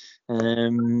 seconds,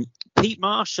 Pete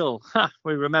Marshall.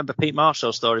 We remember Pete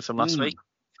Marshall's story from last week.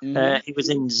 He was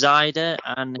in Zyder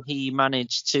and he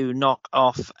managed to knock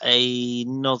off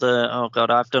another. Oh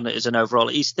God, I've done it as an overall.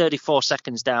 He's 34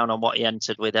 seconds down on what he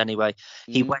entered with anyway.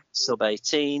 He went sub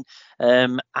 18.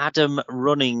 Adam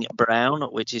Running Brown,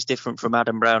 which is different from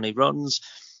Adam Brownie Runs.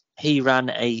 He ran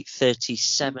a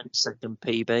 37-second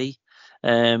PB.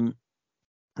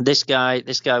 This guy,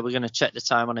 we're going to check the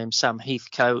time on him. Sam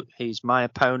Heathcote, he's my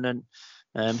opponent.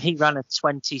 He ran a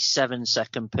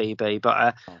 27-second PB,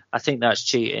 but I think that's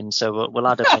cheating, so we'll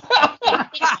add a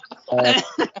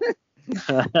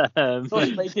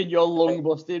Just making your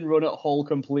lung-busting run at Hull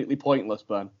completely pointless,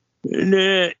 Ben.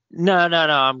 No,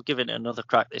 I'm giving it another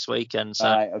crack this weekend. So.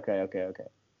 Right, okay.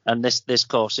 And this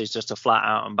course is just a flat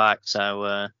out and back,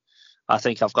 so I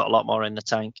think I've got a lot more in the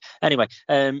tank. Anyway,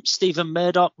 Stephen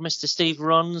Murdoch, Mr. Steve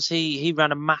Runs, he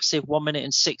ran a massive 1 minute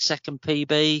and 6 second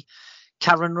PB.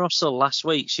 Karen Russell last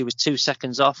week, she was 2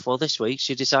 seconds off. Well, this week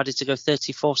she decided to go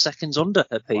 34 seconds under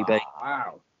her PB.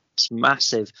 Wow. It's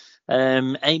massive.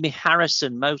 Amy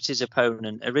Harrison, Moti's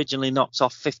opponent, originally knocked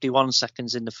off 51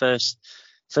 seconds in the first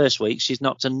week. She's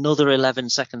knocked another 11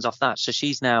 seconds off that. So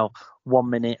she's now 1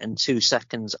 minute and 2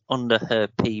 seconds under her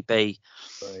PB.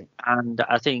 Right. And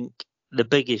I think the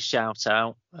biggest shout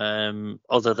out,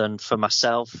 other than for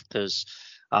myself, because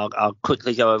I'll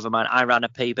quickly go over mine. I ran a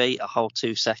PB, a whole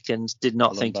 2 seconds. Did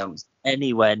not think I was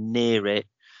anywhere near it.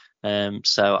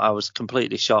 So I was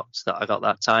completely shocked that I got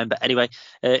that time. But anyway,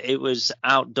 it was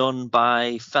outdone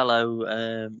by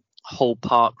fellow Hull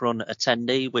Parkrun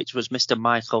attendee, which was Mr.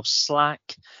 Michael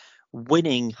Slack,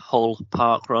 winning Hull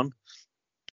Parkrun,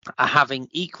 having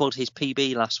equalled his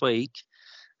PB last week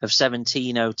of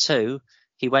 17:02.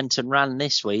 He went and ran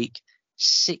this week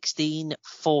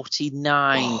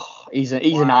 16:49. He's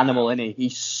an animal, isn't he?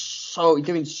 He's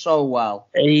doing so well.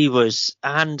 He was,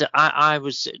 and I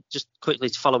was just quickly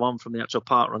to follow on from the actual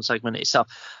parkrun segment itself.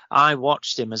 I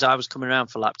watched him as I was coming around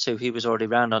for lap 2. He was already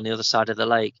round on the other side of the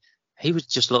lake. He was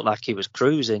just looked like he was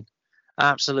cruising,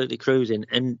 absolutely cruising.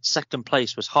 And second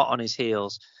place was hot on his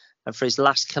heels. And for his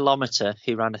last kilometre,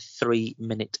 he ran a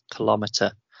 3-minute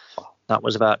kilometre. That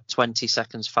was about 20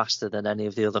 seconds faster than any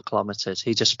of the other kilometres.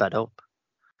 He just sped up.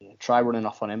 Yeah, try running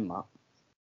off on him, Matt.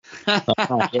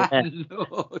 Yeah.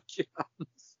 No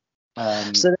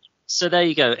chance. So there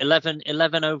you go. 11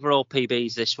 overall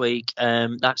PBs this week.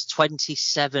 That's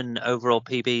 27 overall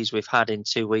PBs we've had in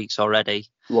 2 weeks already.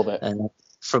 Love it.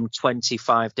 From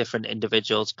 25 different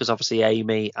individuals, because obviously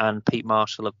Amy and Pete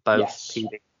Marshall have both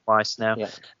PB'd twice now. Yeah.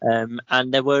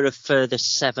 And there were a further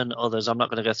 7 others. I'm not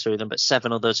going to go through them, but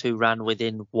 7 others who ran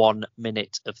within 1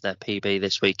 minute of their PB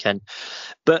this weekend.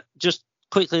 But just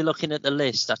quickly looking at the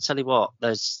list, I tell you what,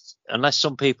 unless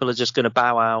some people are just going to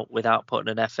bow out without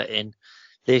putting an effort in,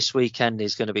 this weekend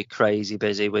is going to be crazy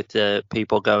busy with the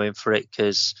people going for it,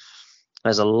 because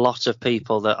there's a lot of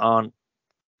people that aren't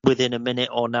within a minute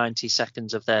or 90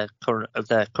 seconds of their current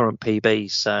PB.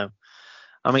 So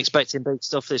I'm expecting big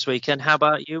stuff this weekend. How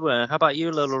about you?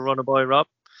 Little runner boy Rob?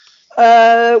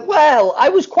 Well, I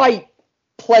was quite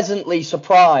pleasantly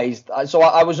surprised. So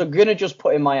I was going to just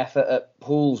put in my effort at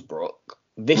Poolsbrook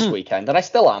this weekend, and I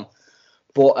still am.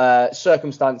 But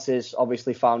circumstances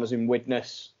obviously found us in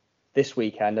Widnes this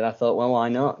weekend, and I thought, well, why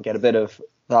not get a bit of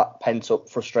that pent-up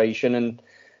frustration and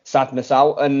sadness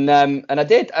out, and I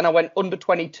did, and I went under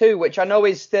 22, which I know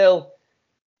is still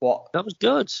that was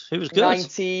good. It was good.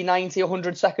 90,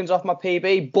 100 seconds off my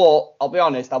PB, but I'll be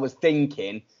honest, I was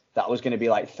thinking that was going to be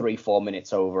like 3-4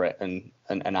 minutes over it and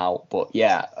out. But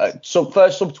yeah,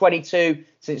 first sub 22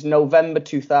 since November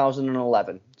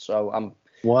 2011. So I'm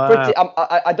pretty.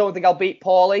 I don't think I'll beat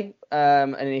Paulie,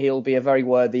 and he'll be a very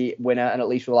worthy winner, and at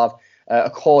least we'll have a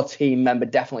core team member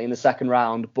definitely in the second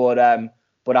round. But I'm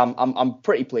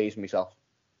pretty pleased with myself.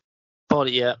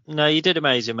 Paulie, yeah. No, you did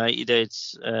amazing, mate. You did.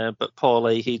 But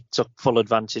Paulie, he took full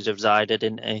advantage of Zyder,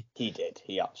 didn't he? He did.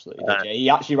 He absolutely did. Yeah. He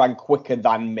actually ran quicker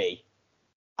than me,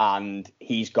 and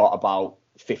he's got about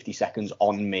 50 seconds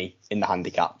on me in the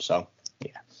handicap. So,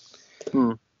 yeah.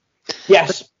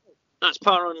 Yes. That's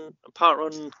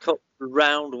Parkrun Cup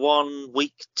round 1,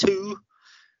 week 2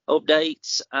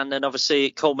 updates, and then obviously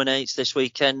it culminates this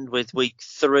weekend with week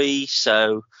 3.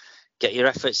 So get your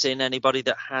efforts in, anybody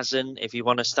that hasn't, if you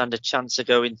want to stand a chance of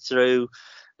going through.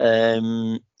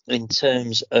 In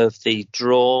terms of the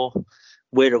draw,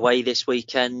 we're away this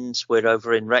weekend. We're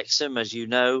over in Wrexham, as you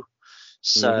know.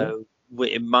 So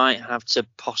it might have to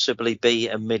possibly be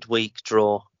a midweek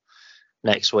draw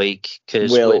next week,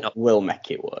 because we'll make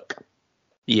it work.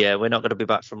 Yeah, we're not going to be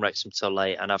back from Wrexham till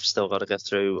late, and I've still got to go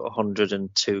through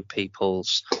 102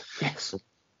 people's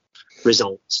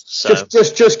results. So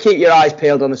just keep your eyes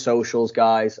peeled on the socials,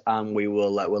 guys, and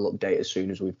we'll update as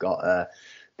soon as we've got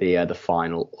the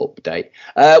final update.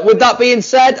 With that being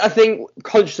said, I think,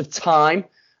 conscious of time,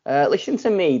 listen to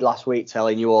me last week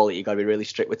telling you all that you've got to be really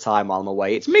strict with time while I'm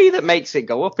away. It's me that makes it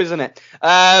go up, isn't it?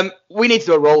 We need to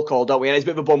do a roll call, don't we? And it's a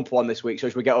bit of a bump one this week, so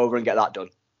should we get over and get that done?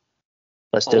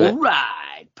 Let's do it. All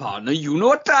right, partner, you know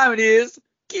what time it is.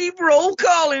 Keep roll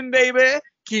calling, baby.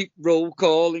 Keep roll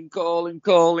calling. Well,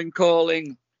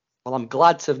 I'm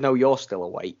glad to know you're still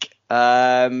awake.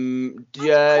 You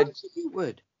did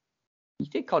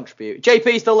contribute.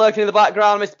 JP still lurking in the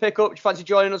background, Mr. Pickup. Do you fancy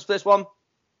joining us for this one?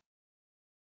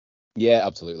 Yeah,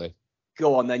 absolutely.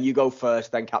 Go on then, you go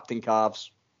first, then Captain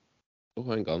Carves. Oh,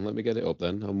 hang on, let me get it up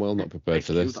then. I'm well not prepared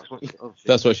for this.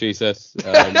 That's what she says.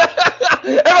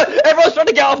 Everyone's trying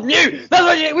to get off mute. That's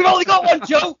what we've only got one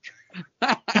joke.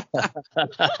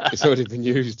 It's already been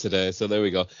used today, so there we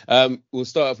go. We'll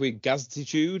start off with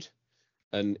Gaztitude,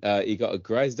 and he got a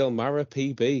Grisdale Mara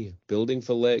PB, building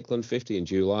for Lakeland 50 in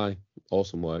July.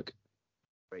 Awesome work.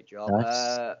 Great job.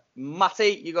 Nice.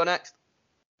 Matty, you go next.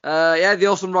 The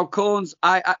awesome Rob Cones.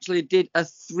 I actually did a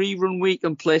 3-run week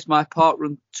and paced my park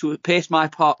run to a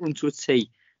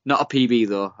T. Not a PB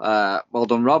though. Well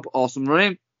done, Rob. Awesome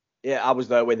running. Yeah, I was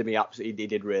there with him. He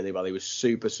did really well. He was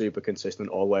super, super consistent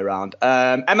all the way around.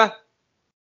 Emma?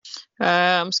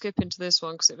 I'm skipping to this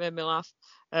one because it made me laugh.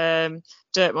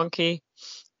 Dirt Monkey.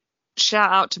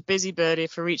 Shout out to Busy Birdie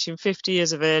for reaching 50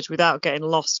 years of age without getting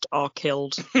lost or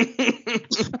killed.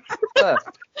 Fair.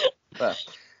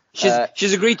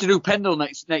 She's agreed to do Pendle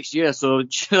next year, so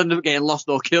she'll end up getting lost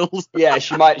or killed. Yeah,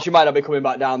 she might not be coming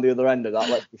back down the other end of that,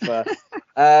 let's be fair.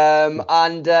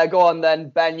 And go on then,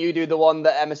 Ben, you do the one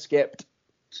that Emma skipped.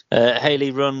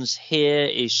 Hayley Runs here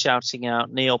is shouting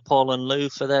out Neil, Paul and Lou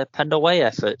for their Pendle Way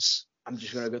efforts. I'm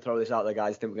just going to go throw this out there,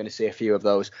 guys. I think we're going to see a few of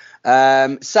those.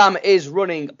 Sam is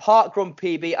running Parkrun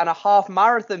PB and a half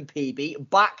marathon PB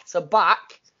back to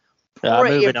back.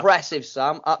 Pretty impressive,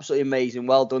 Sam. Absolutely amazing.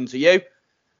 Well done to you.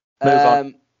 Move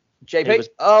on. JP?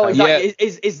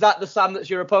 Is that the Sam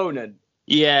that's your opponent?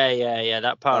 Yeah.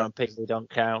 That Parkrun PB don't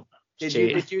count.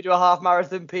 Did you do a half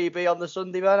marathon PB on the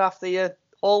Sunday, man, after your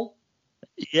hull?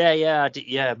 Yeah, I did.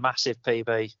 Yeah, massive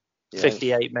PB. Yeah.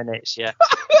 58 minutes, yeah.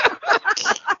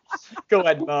 Go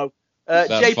ahead, Mo. That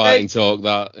JP? fighting talk,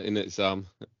 that, in it, Sam.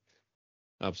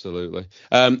 Absolutely.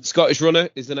 Scottish Runner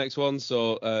is the next one.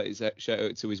 So it's a shout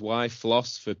out to his wife,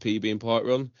 Floss, for PB and Park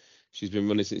Run. She's been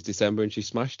running since December and she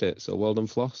smashed it. So well done,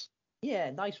 Floss.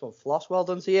 Yeah, nice one, Floss. Well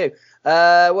done to you.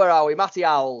 Where are we? Matty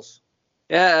Owls.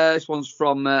 Yeah, this one's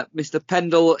from Mr.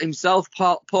 Pendle himself,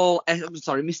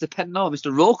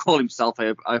 Mr. Roll Call himself.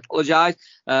 I apologise.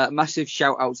 Massive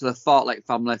shout out to the Fartlek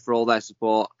family for all their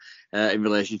support in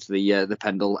relation to the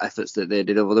Pendle efforts that they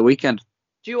did over the weekend.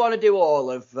 Do you want to do all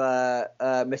of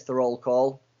Mr. Roll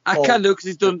Call? I can do because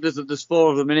he's done. There's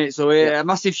 4 of them in it. So a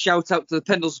massive shout out to the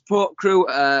Pendle support crew.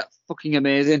 Fucking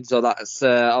amazing. So that's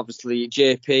obviously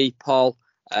JP, Paul,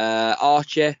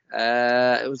 Archie.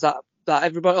 Was that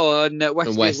everybody? Oh, and Westy.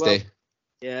 And Westy. Well.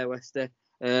 Yeah, Westy.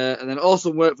 And then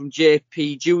awesome work from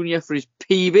JP Jr. for his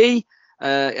PB.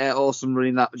 Awesome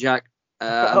running that, Jack.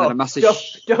 And then a massive.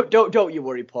 Don't you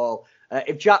worry, Paul.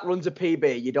 If Jack runs a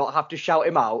PB, you don't have to shout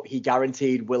him out. He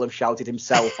guaranteed will have shouted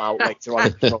himself out later on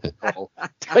in the call.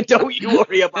 Don't you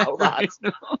worry about that.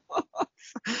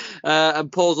 And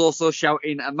Paul's also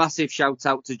shouting a massive shout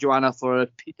out to Joanna for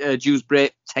a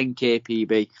Dewsbury 10k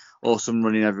PB. Awesome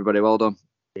running, everybody. Well done.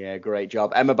 Yeah, great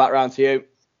job. Emma, back round to you.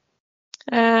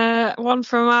 One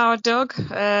from our Doug,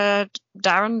 Darren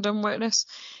Dunwitness.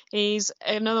 He's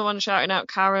another one shouting out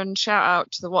Karen. Shout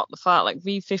out to the What the Fartlek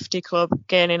V50 Club,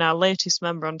 gaining our latest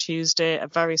member on Tuesday, a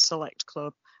very select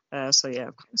club. So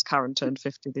yeah, it's Karen turned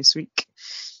 50 this week.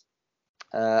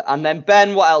 And then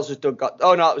Ben, what else has Doug got?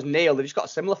 Oh no, it was Neil. They've just got a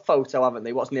similar photo, haven't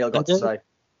they? What's Neil got to say?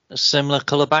 A similar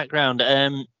colour background.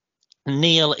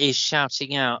 Neil is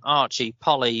shouting out Archie,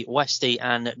 Polly, Westy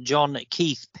and John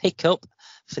Keith Pickup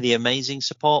for the amazing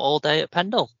support all day at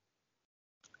Pendle.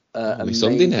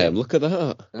 Sunday name, look at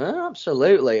that.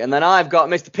 Absolutely. And then I've got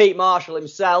Mr. Pete Marshall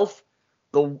himself,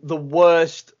 the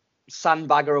worst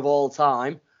sandbagger of all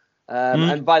time.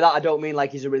 And by that I don't mean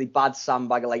like he's a really bad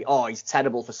sandbagger, like he's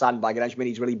terrible for sandbagging. I just mean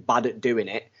he's really bad at doing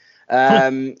it.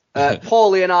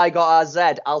 Paulie and I got our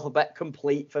Z alphabet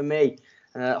complete for me.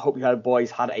 Hope you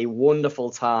boys had a wonderful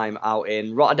time out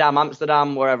in Rotterdam,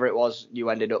 Amsterdam, wherever it was you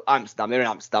ended up. Amsterdam, they're in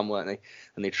Amsterdam, weren't they?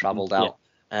 And they travelled out.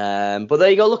 But there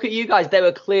you go. Look at you guys. They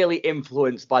were clearly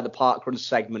influenced by the parkrun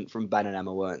segment from Ben and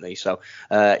Emma, weren't they? So,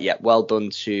 well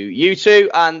done to you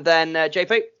two. And then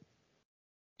JP.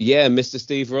 Yeah, Mr.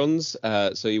 Steve runs.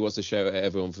 So he wants to shout out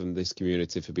everyone from this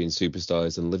community for being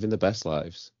superstars and living the best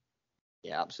lives.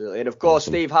 Yeah, absolutely. And of course,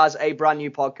 Steve has a brand new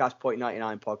podcast, Point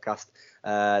 99 podcast.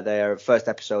 Their first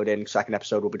episode in, second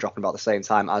episode will be dropping about the same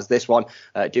time as this one.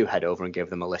 Do head over and give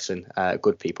them a listen.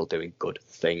 Good people doing good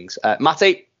things.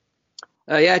 Matty.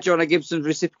 Jonah Gibson's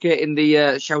reciprocating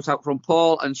the shout out from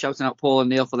Paul and shouting out Paul and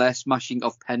Neil for their smashing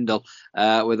of Pendle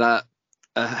with a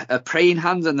praying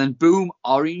hands and then boom,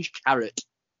 orange carrot.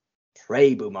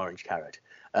 Pray boom, orange carrot.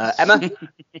 Emma?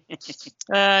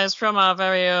 It's from our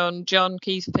very own John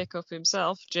Keith Pickup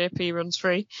himself. JP runs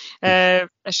free. A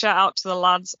shout out to the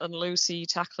lads and Lucy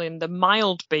tackling the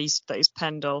mild beast that is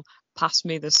Pendle. Pass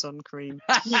me the sun cream.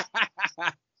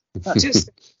 Just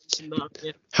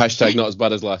Hashtag not as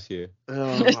bad as last year.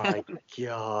 Oh my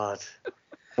god.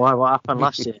 Why? What happened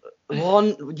last year?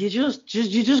 You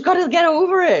just got to get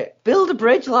over it. Build a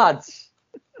bridge, lads.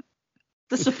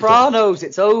 The Sopranos.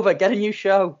 It's over. Get a new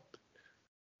show.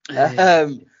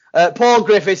 Paul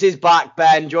Griffiths is back.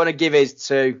 Ben, do you want to give his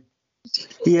too?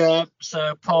 Yeah,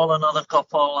 so Paul, another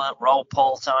couple, roll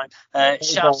Paul time.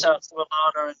 Shout out to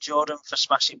Alana and Jordan for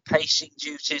smashing pacing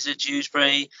duties at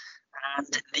Dewsbury, and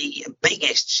the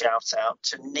biggest shout out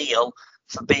to Neil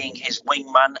for being his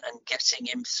wingman and getting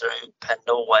him through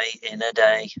Pendle Way in a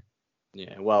day.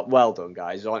 Yeah, well done,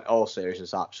 guys. On all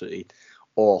seriousness, absolutely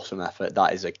awesome effort.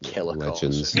 That is a killer course.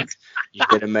 You've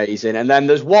been amazing. And then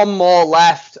there's one more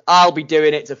left. I'll be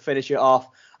doing it to finish it off.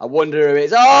 I wonder who it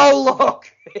is. Oh, look,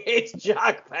 it's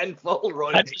Jack Penfold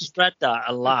running. I just read that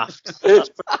and laughed. That's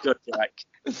pretty good, Jack.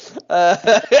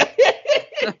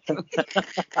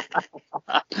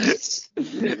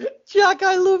 Jack,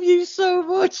 I love you so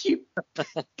much. You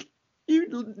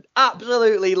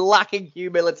absolutely lacking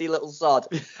humility little sod.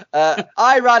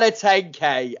 I ran a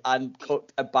 10k and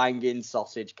cooked a banging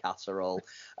sausage casserole.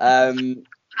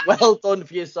 Well done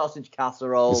for your sausage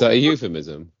casserole. Is that a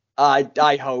euphemism?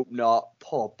 I hope not.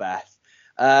 Poor Beth.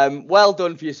 Well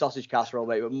done for your sausage casserole,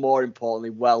 mate, but more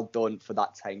importantly, well done for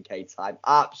that 10k time.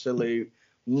 Absolute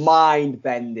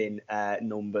mind-bending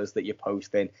numbers that you're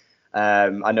posting.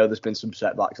 I know there's been some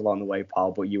setbacks along the way,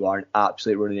 pal, but you are an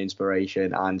absolute running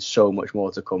inspiration and so much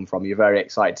more to come from you. Very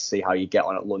excited to see how you get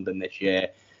on at London this year.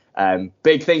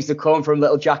 Big things to come from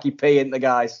little Jackie P, ain't the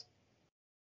guys?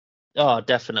 Oh,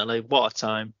 definitely. What a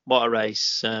time. What a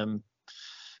race.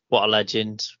 What a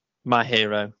legend. My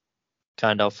hero,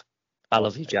 kind of. I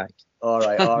love you, Jack. All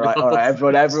right.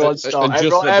 Everyone stop. And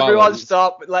just for Everyone balance-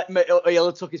 stop. He'll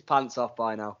have took his pants off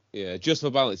by now. Yeah, just for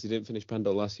balance, he didn't finish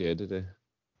Pando last year, did he?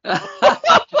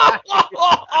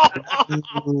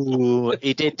 Ooh,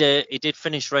 he did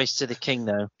finish Race to the King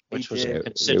though, which was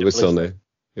did. It was sunny.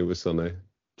 It was sunny.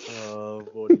 Oh,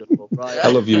 wonderful. Right. I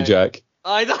love you, Jack.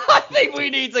 I think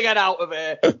we need to get out of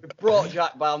here. We brought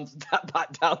Jack Bounce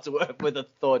back down to earth with a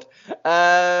thud.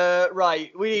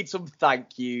 Right, we need some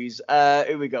thank yous. Who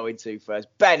are we going to first?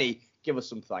 Benny, give us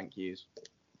some thank yous.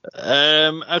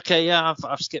 Okay, yeah,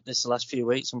 I've skipped this the last few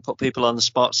weeks and put people on the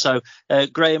spot. So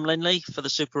Graham Linley for the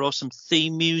super awesome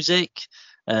theme music,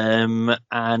 and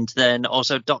then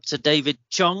also Dr. David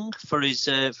Chong for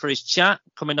his chat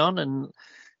coming on and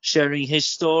sharing his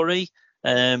story.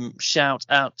 Shout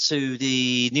out to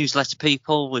the newsletter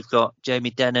people. We've got Jamie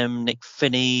Denham, Nick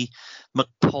Finney,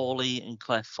 McPauley, and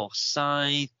Claire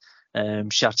Forsyth.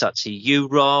 Shout out to you,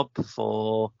 Rob,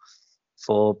 for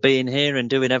being here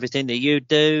and doing everything that you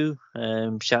do.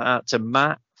 Shout out to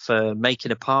Matt for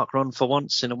making a park run for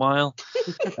once in a while.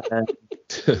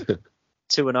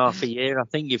 2.5 a year. I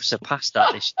think you've surpassed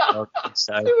that this year.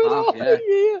 So, 2.5 a year.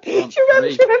 Do you remember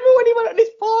when he went on his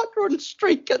park run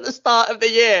streak at the start of the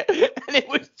year and it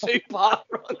was 2 park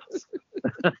runs?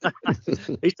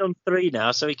 He's done 3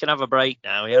 now, so he can have a break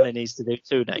now. He only needs to do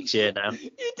 2 next year now. He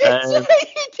did say, I'm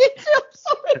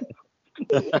sorry.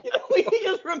 He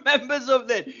just remember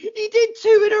something. He did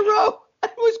 2 in a row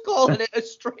and was calling it a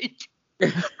streak.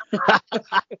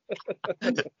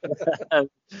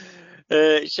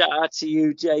 Shout out to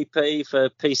you, JP, for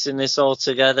piecing this all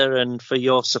together and for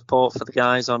your support for the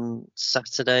guys on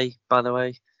Saturday, by the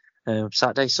way.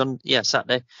 Saturday.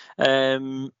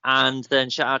 And then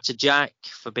shout out to Jack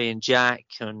for being Jack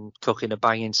and cooking a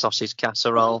banging sausage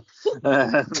casserole.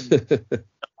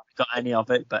 Got any of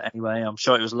it, but anyway, I'm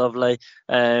sure it was lovely.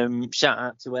 Shout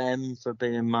out to Em for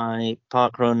being my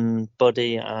parkrun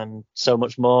buddy and so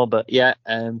much more. But yeah,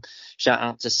 shout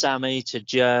out to Sammy, to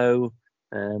Joe,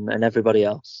 and everybody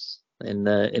else in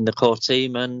the core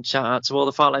team, and shout out to all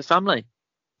the Fartlek family.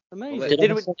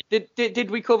 Amazing. Did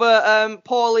we cover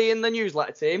Paulie in the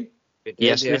newsletter team?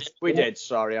 Yes, we did.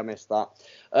 Sorry, I missed that.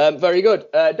 Very good.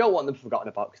 Don't want them forgotten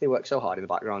about because they work so hard in the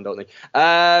background, don't they?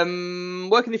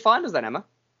 Where can they find us then, Emma?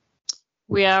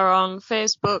 We are on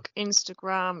Facebook,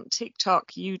 Instagram,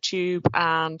 TikTok, YouTube,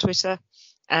 and Twitter.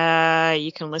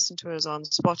 You can listen to us on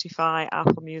Spotify,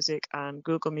 Apple Music, and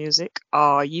Google Music,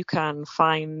 or you can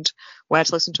find where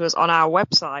to listen to us on our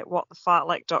website,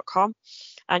 whatthefartlek.com,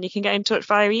 and you can get in touch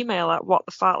via email at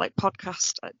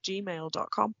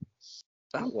whatthefartlekpodcast@gmail.com.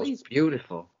 That was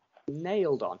beautiful.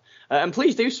 Nailed on. And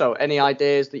please do so. Any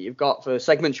ideas that you've got for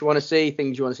segments you want to see,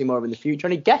 things you want to see more of in the future,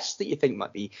 any guests that you think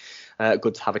might be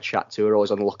good to have a chat to. We're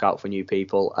always on the lookout for new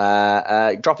people.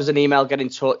 Drop us an email, get in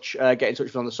touch with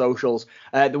us on the socials.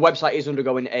 The website is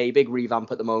undergoing a big revamp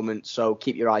at the moment, so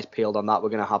keep your eyes peeled on that. We're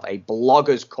going to have a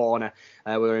bloggers corner.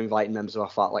 We're inviting members of our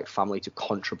Fartlek family to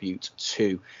contribute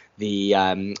to the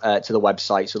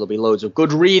website, so there'll be loads of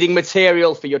good reading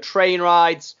material for your train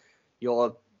rides,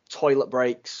 your toilet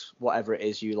breaks, whatever it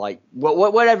is you like,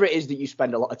 whatever it is that you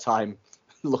spend a lot of time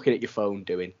looking at your phone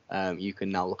doing, you can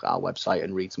now look at our website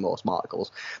and read some awesome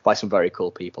articles by some very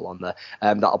cool people on there.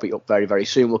 That'll be up very, very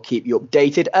soon. We'll keep you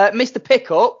updated. Mr.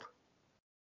 Pickup,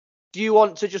 do you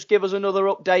want to just give us another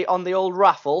update on the old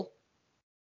raffle?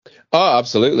 Oh,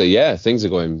 absolutely. Yeah, things are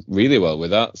going really well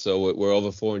with that. So we're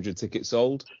over 400 tickets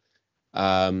sold.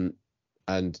 And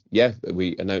yeah,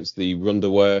 we announced the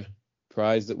Runderwear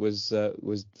prize that was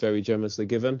very generously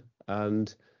given,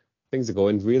 and things are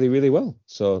going really, really well.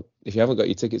 So if you haven't got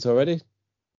your tickets already,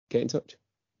 get in touch.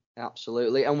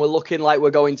 Absolutely. And we're looking like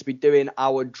we're going to be doing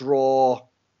our draw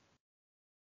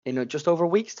in just over a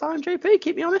week's time, JP,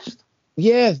 keep me honest.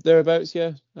 Yeah, thereabouts,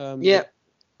 yeah. Yeah.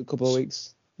 A couple of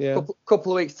weeks. Yeah.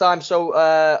 Couple of weeks time. So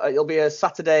it'll be a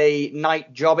Saturday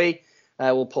night jobby.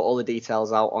 We'll put all the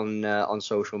details out on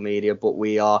social media, but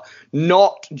we are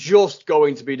not just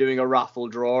going to be doing a raffle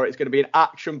draw. It's going to be an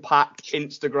action-packed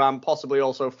Instagram, possibly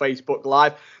also Facebook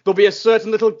Live. There'll be a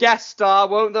certain little guest star,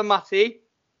 won't there, Matty?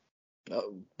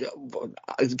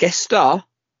 Guest star?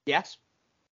 Yes.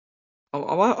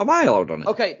 Am I allowed on it?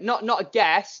 Okay, not a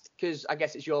guest, because I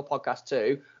guess it's your podcast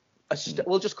too.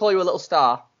 We'll just call you a little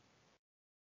star.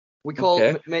 We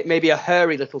call maybe a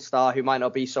hairy little star who might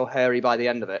not be so hairy by the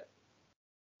end of it.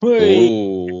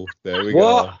 Oh, there we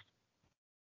go.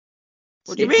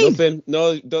 What do you mean? Nothing.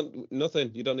 No, nothing.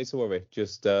 You don't need to worry.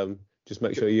 Just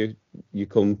make sure you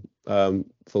come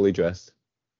fully dressed.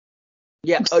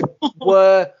 Yeah.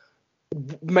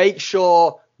 Make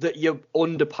sure that your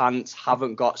underpants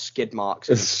haven't got skid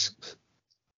marks.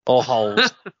 Or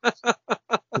holes.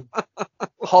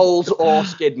 Holes or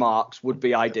skid marks would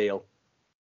be ideal.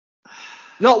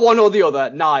 Not one or the other.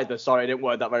 Neither. Sorry, I didn't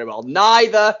word that very well.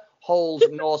 Neither holes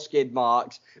nor skid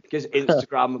marks, because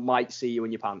Instagram might see you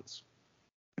in your pants.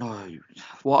 Oh,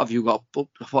 what have you got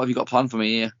planned for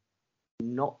me here?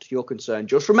 Not your concern.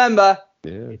 Just remember,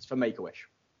 it's for Make-A-Wish.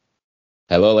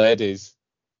 Hello, ladies.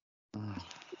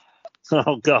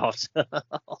 Oh God.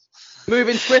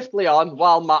 Moving swiftly on,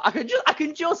 while Matt, I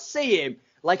can just see him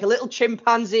like a little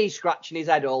chimpanzee scratching his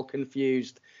head, all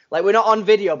confused. Like, we're not on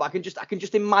video, but I can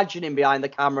just imagine him behind the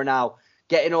camera now,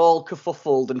 getting all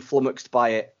kerfuffled and flummoxed by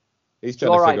it. He's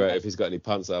trying to figure out if he's got any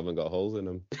pants that haven't got holes in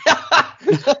them.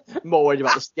 More worried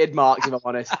about the skid marks, if I'm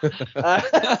honest. Do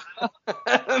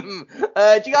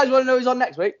you guys want to know who's on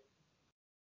next week?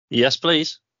 Yes,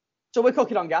 please. So we're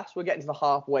cooking on gas. We're getting to the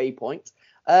halfway point.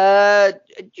 Do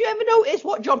you ever notice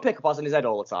what John Pickup has in his head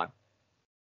all the time?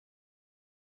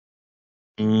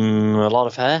 A lot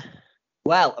of hair.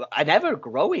 Well, an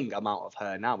ever-growing amount of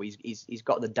hair now. He's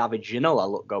got the David Ginola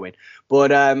look going,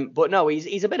 but no,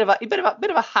 he's a bit of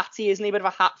a hattie, isn't he? A bit of a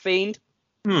hat fiend.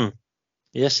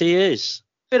 Yes, he is.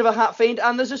 Bit of a hat fiend,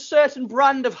 and there's a certain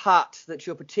brand of hat that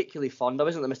you're particularly fond of,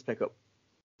 isn't there, Mr. Pickup?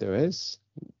 There is.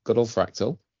 Good old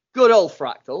Fractal. Good old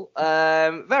Fractal.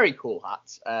 Very cool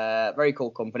hat. Very cool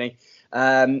company.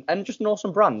 And just an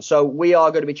awesome brand. So we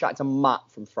are going to be chatting to Matt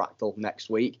from Fractal next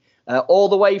week. All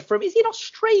the way from, is he in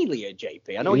Australia,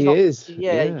 JP? I know he's not. Is.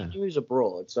 Yeah, he's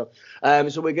abroad. So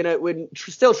we're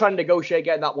still trying to negotiate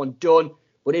getting that one done.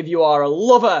 But if you are a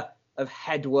lover of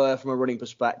headwear from a running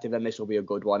perspective, then this will be a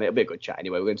good one. It'll be a good chat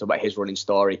anyway. We're going to talk about his running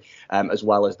story, as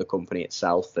well as the company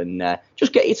itself, and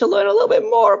just get you to learn a little bit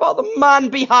more about the man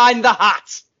behind the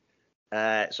hat.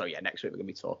 So yeah, next week we're going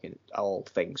to be talking all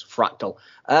things Fractal.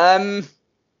 Have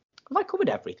I covered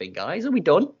everything, guys? Are we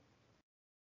done?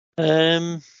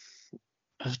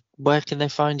 Where can they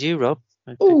find you, Rob?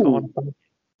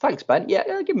 Thanks, Ben.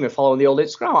 Yeah, give me a follow on the old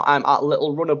Instagram. I'm at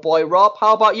Little Runner Boy Rob.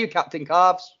 How about you, Captain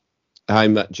Carves?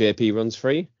 I'm at JP Runs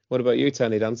Free. What about you,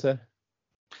 Tiny Dancer?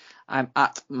 I'm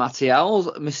at Matty Owls,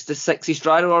 Mr. Sexy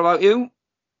Strider. What about you?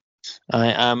 I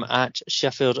am at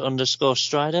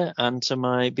Sheffield_Strider, and to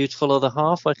my beautiful other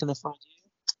half, where can they find you?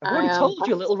 I've already told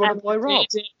you, Little Runner Boy Rob.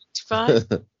 You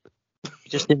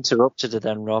just interrupted her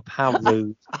then, Rob. How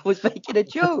rude. I was making a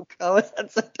joke. I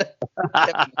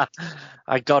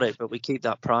got it, but we keep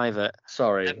that private.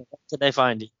 Sorry. Where can they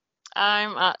find you?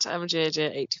 I'm at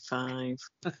MJJ85.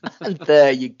 And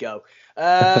there you go.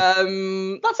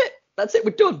 That's it.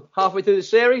 We're done. Halfway through the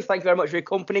series. Thank you very much for your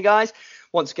company, guys.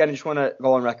 Once again, I just want to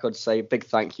go on record to say a big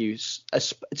thank you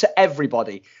to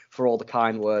everybody for all the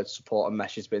kind words, support and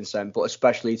messages being sent, but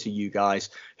especially to you guys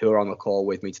who are on the call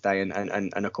with me today,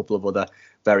 and a couple of other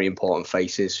very important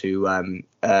faces who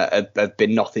have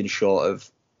been nothing short of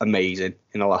amazing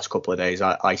in the last couple of days.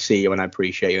 I see you and I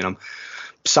appreciate you, and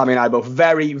Sammy and I are both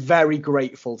very, very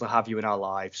grateful to have you in our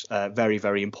lives. Very,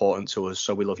 very important to us.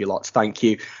 So we love you lots. Thank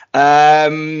you. We're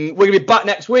going to be back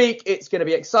next week. It's going to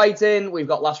be exciting. We've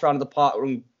got last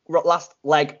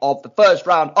leg of the first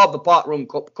round of the Park Run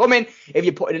Cup coming. If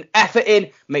you're putting an effort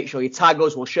in, make sure you tag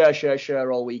us. We'll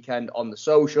share all weekend on the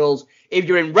socials. If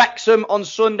you're in Wrexham on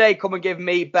Sunday, come and give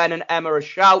me, Ben and Emma a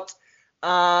shout.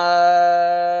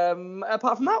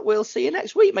 Apart from that, we'll see you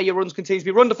next week. May your runs continue to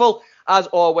be wonderful. As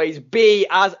always, be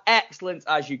as excellent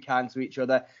as you can to each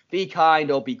other. Be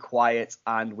kind or be quiet,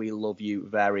 and we love you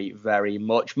very, very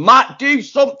much. Matt, do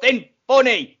something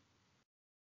funny.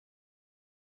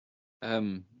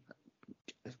 Caca.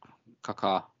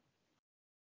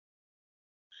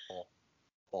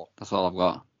 Oh. That's all I've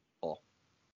got. Oh.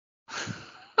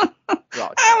 I'm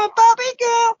a Barbie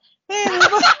girl.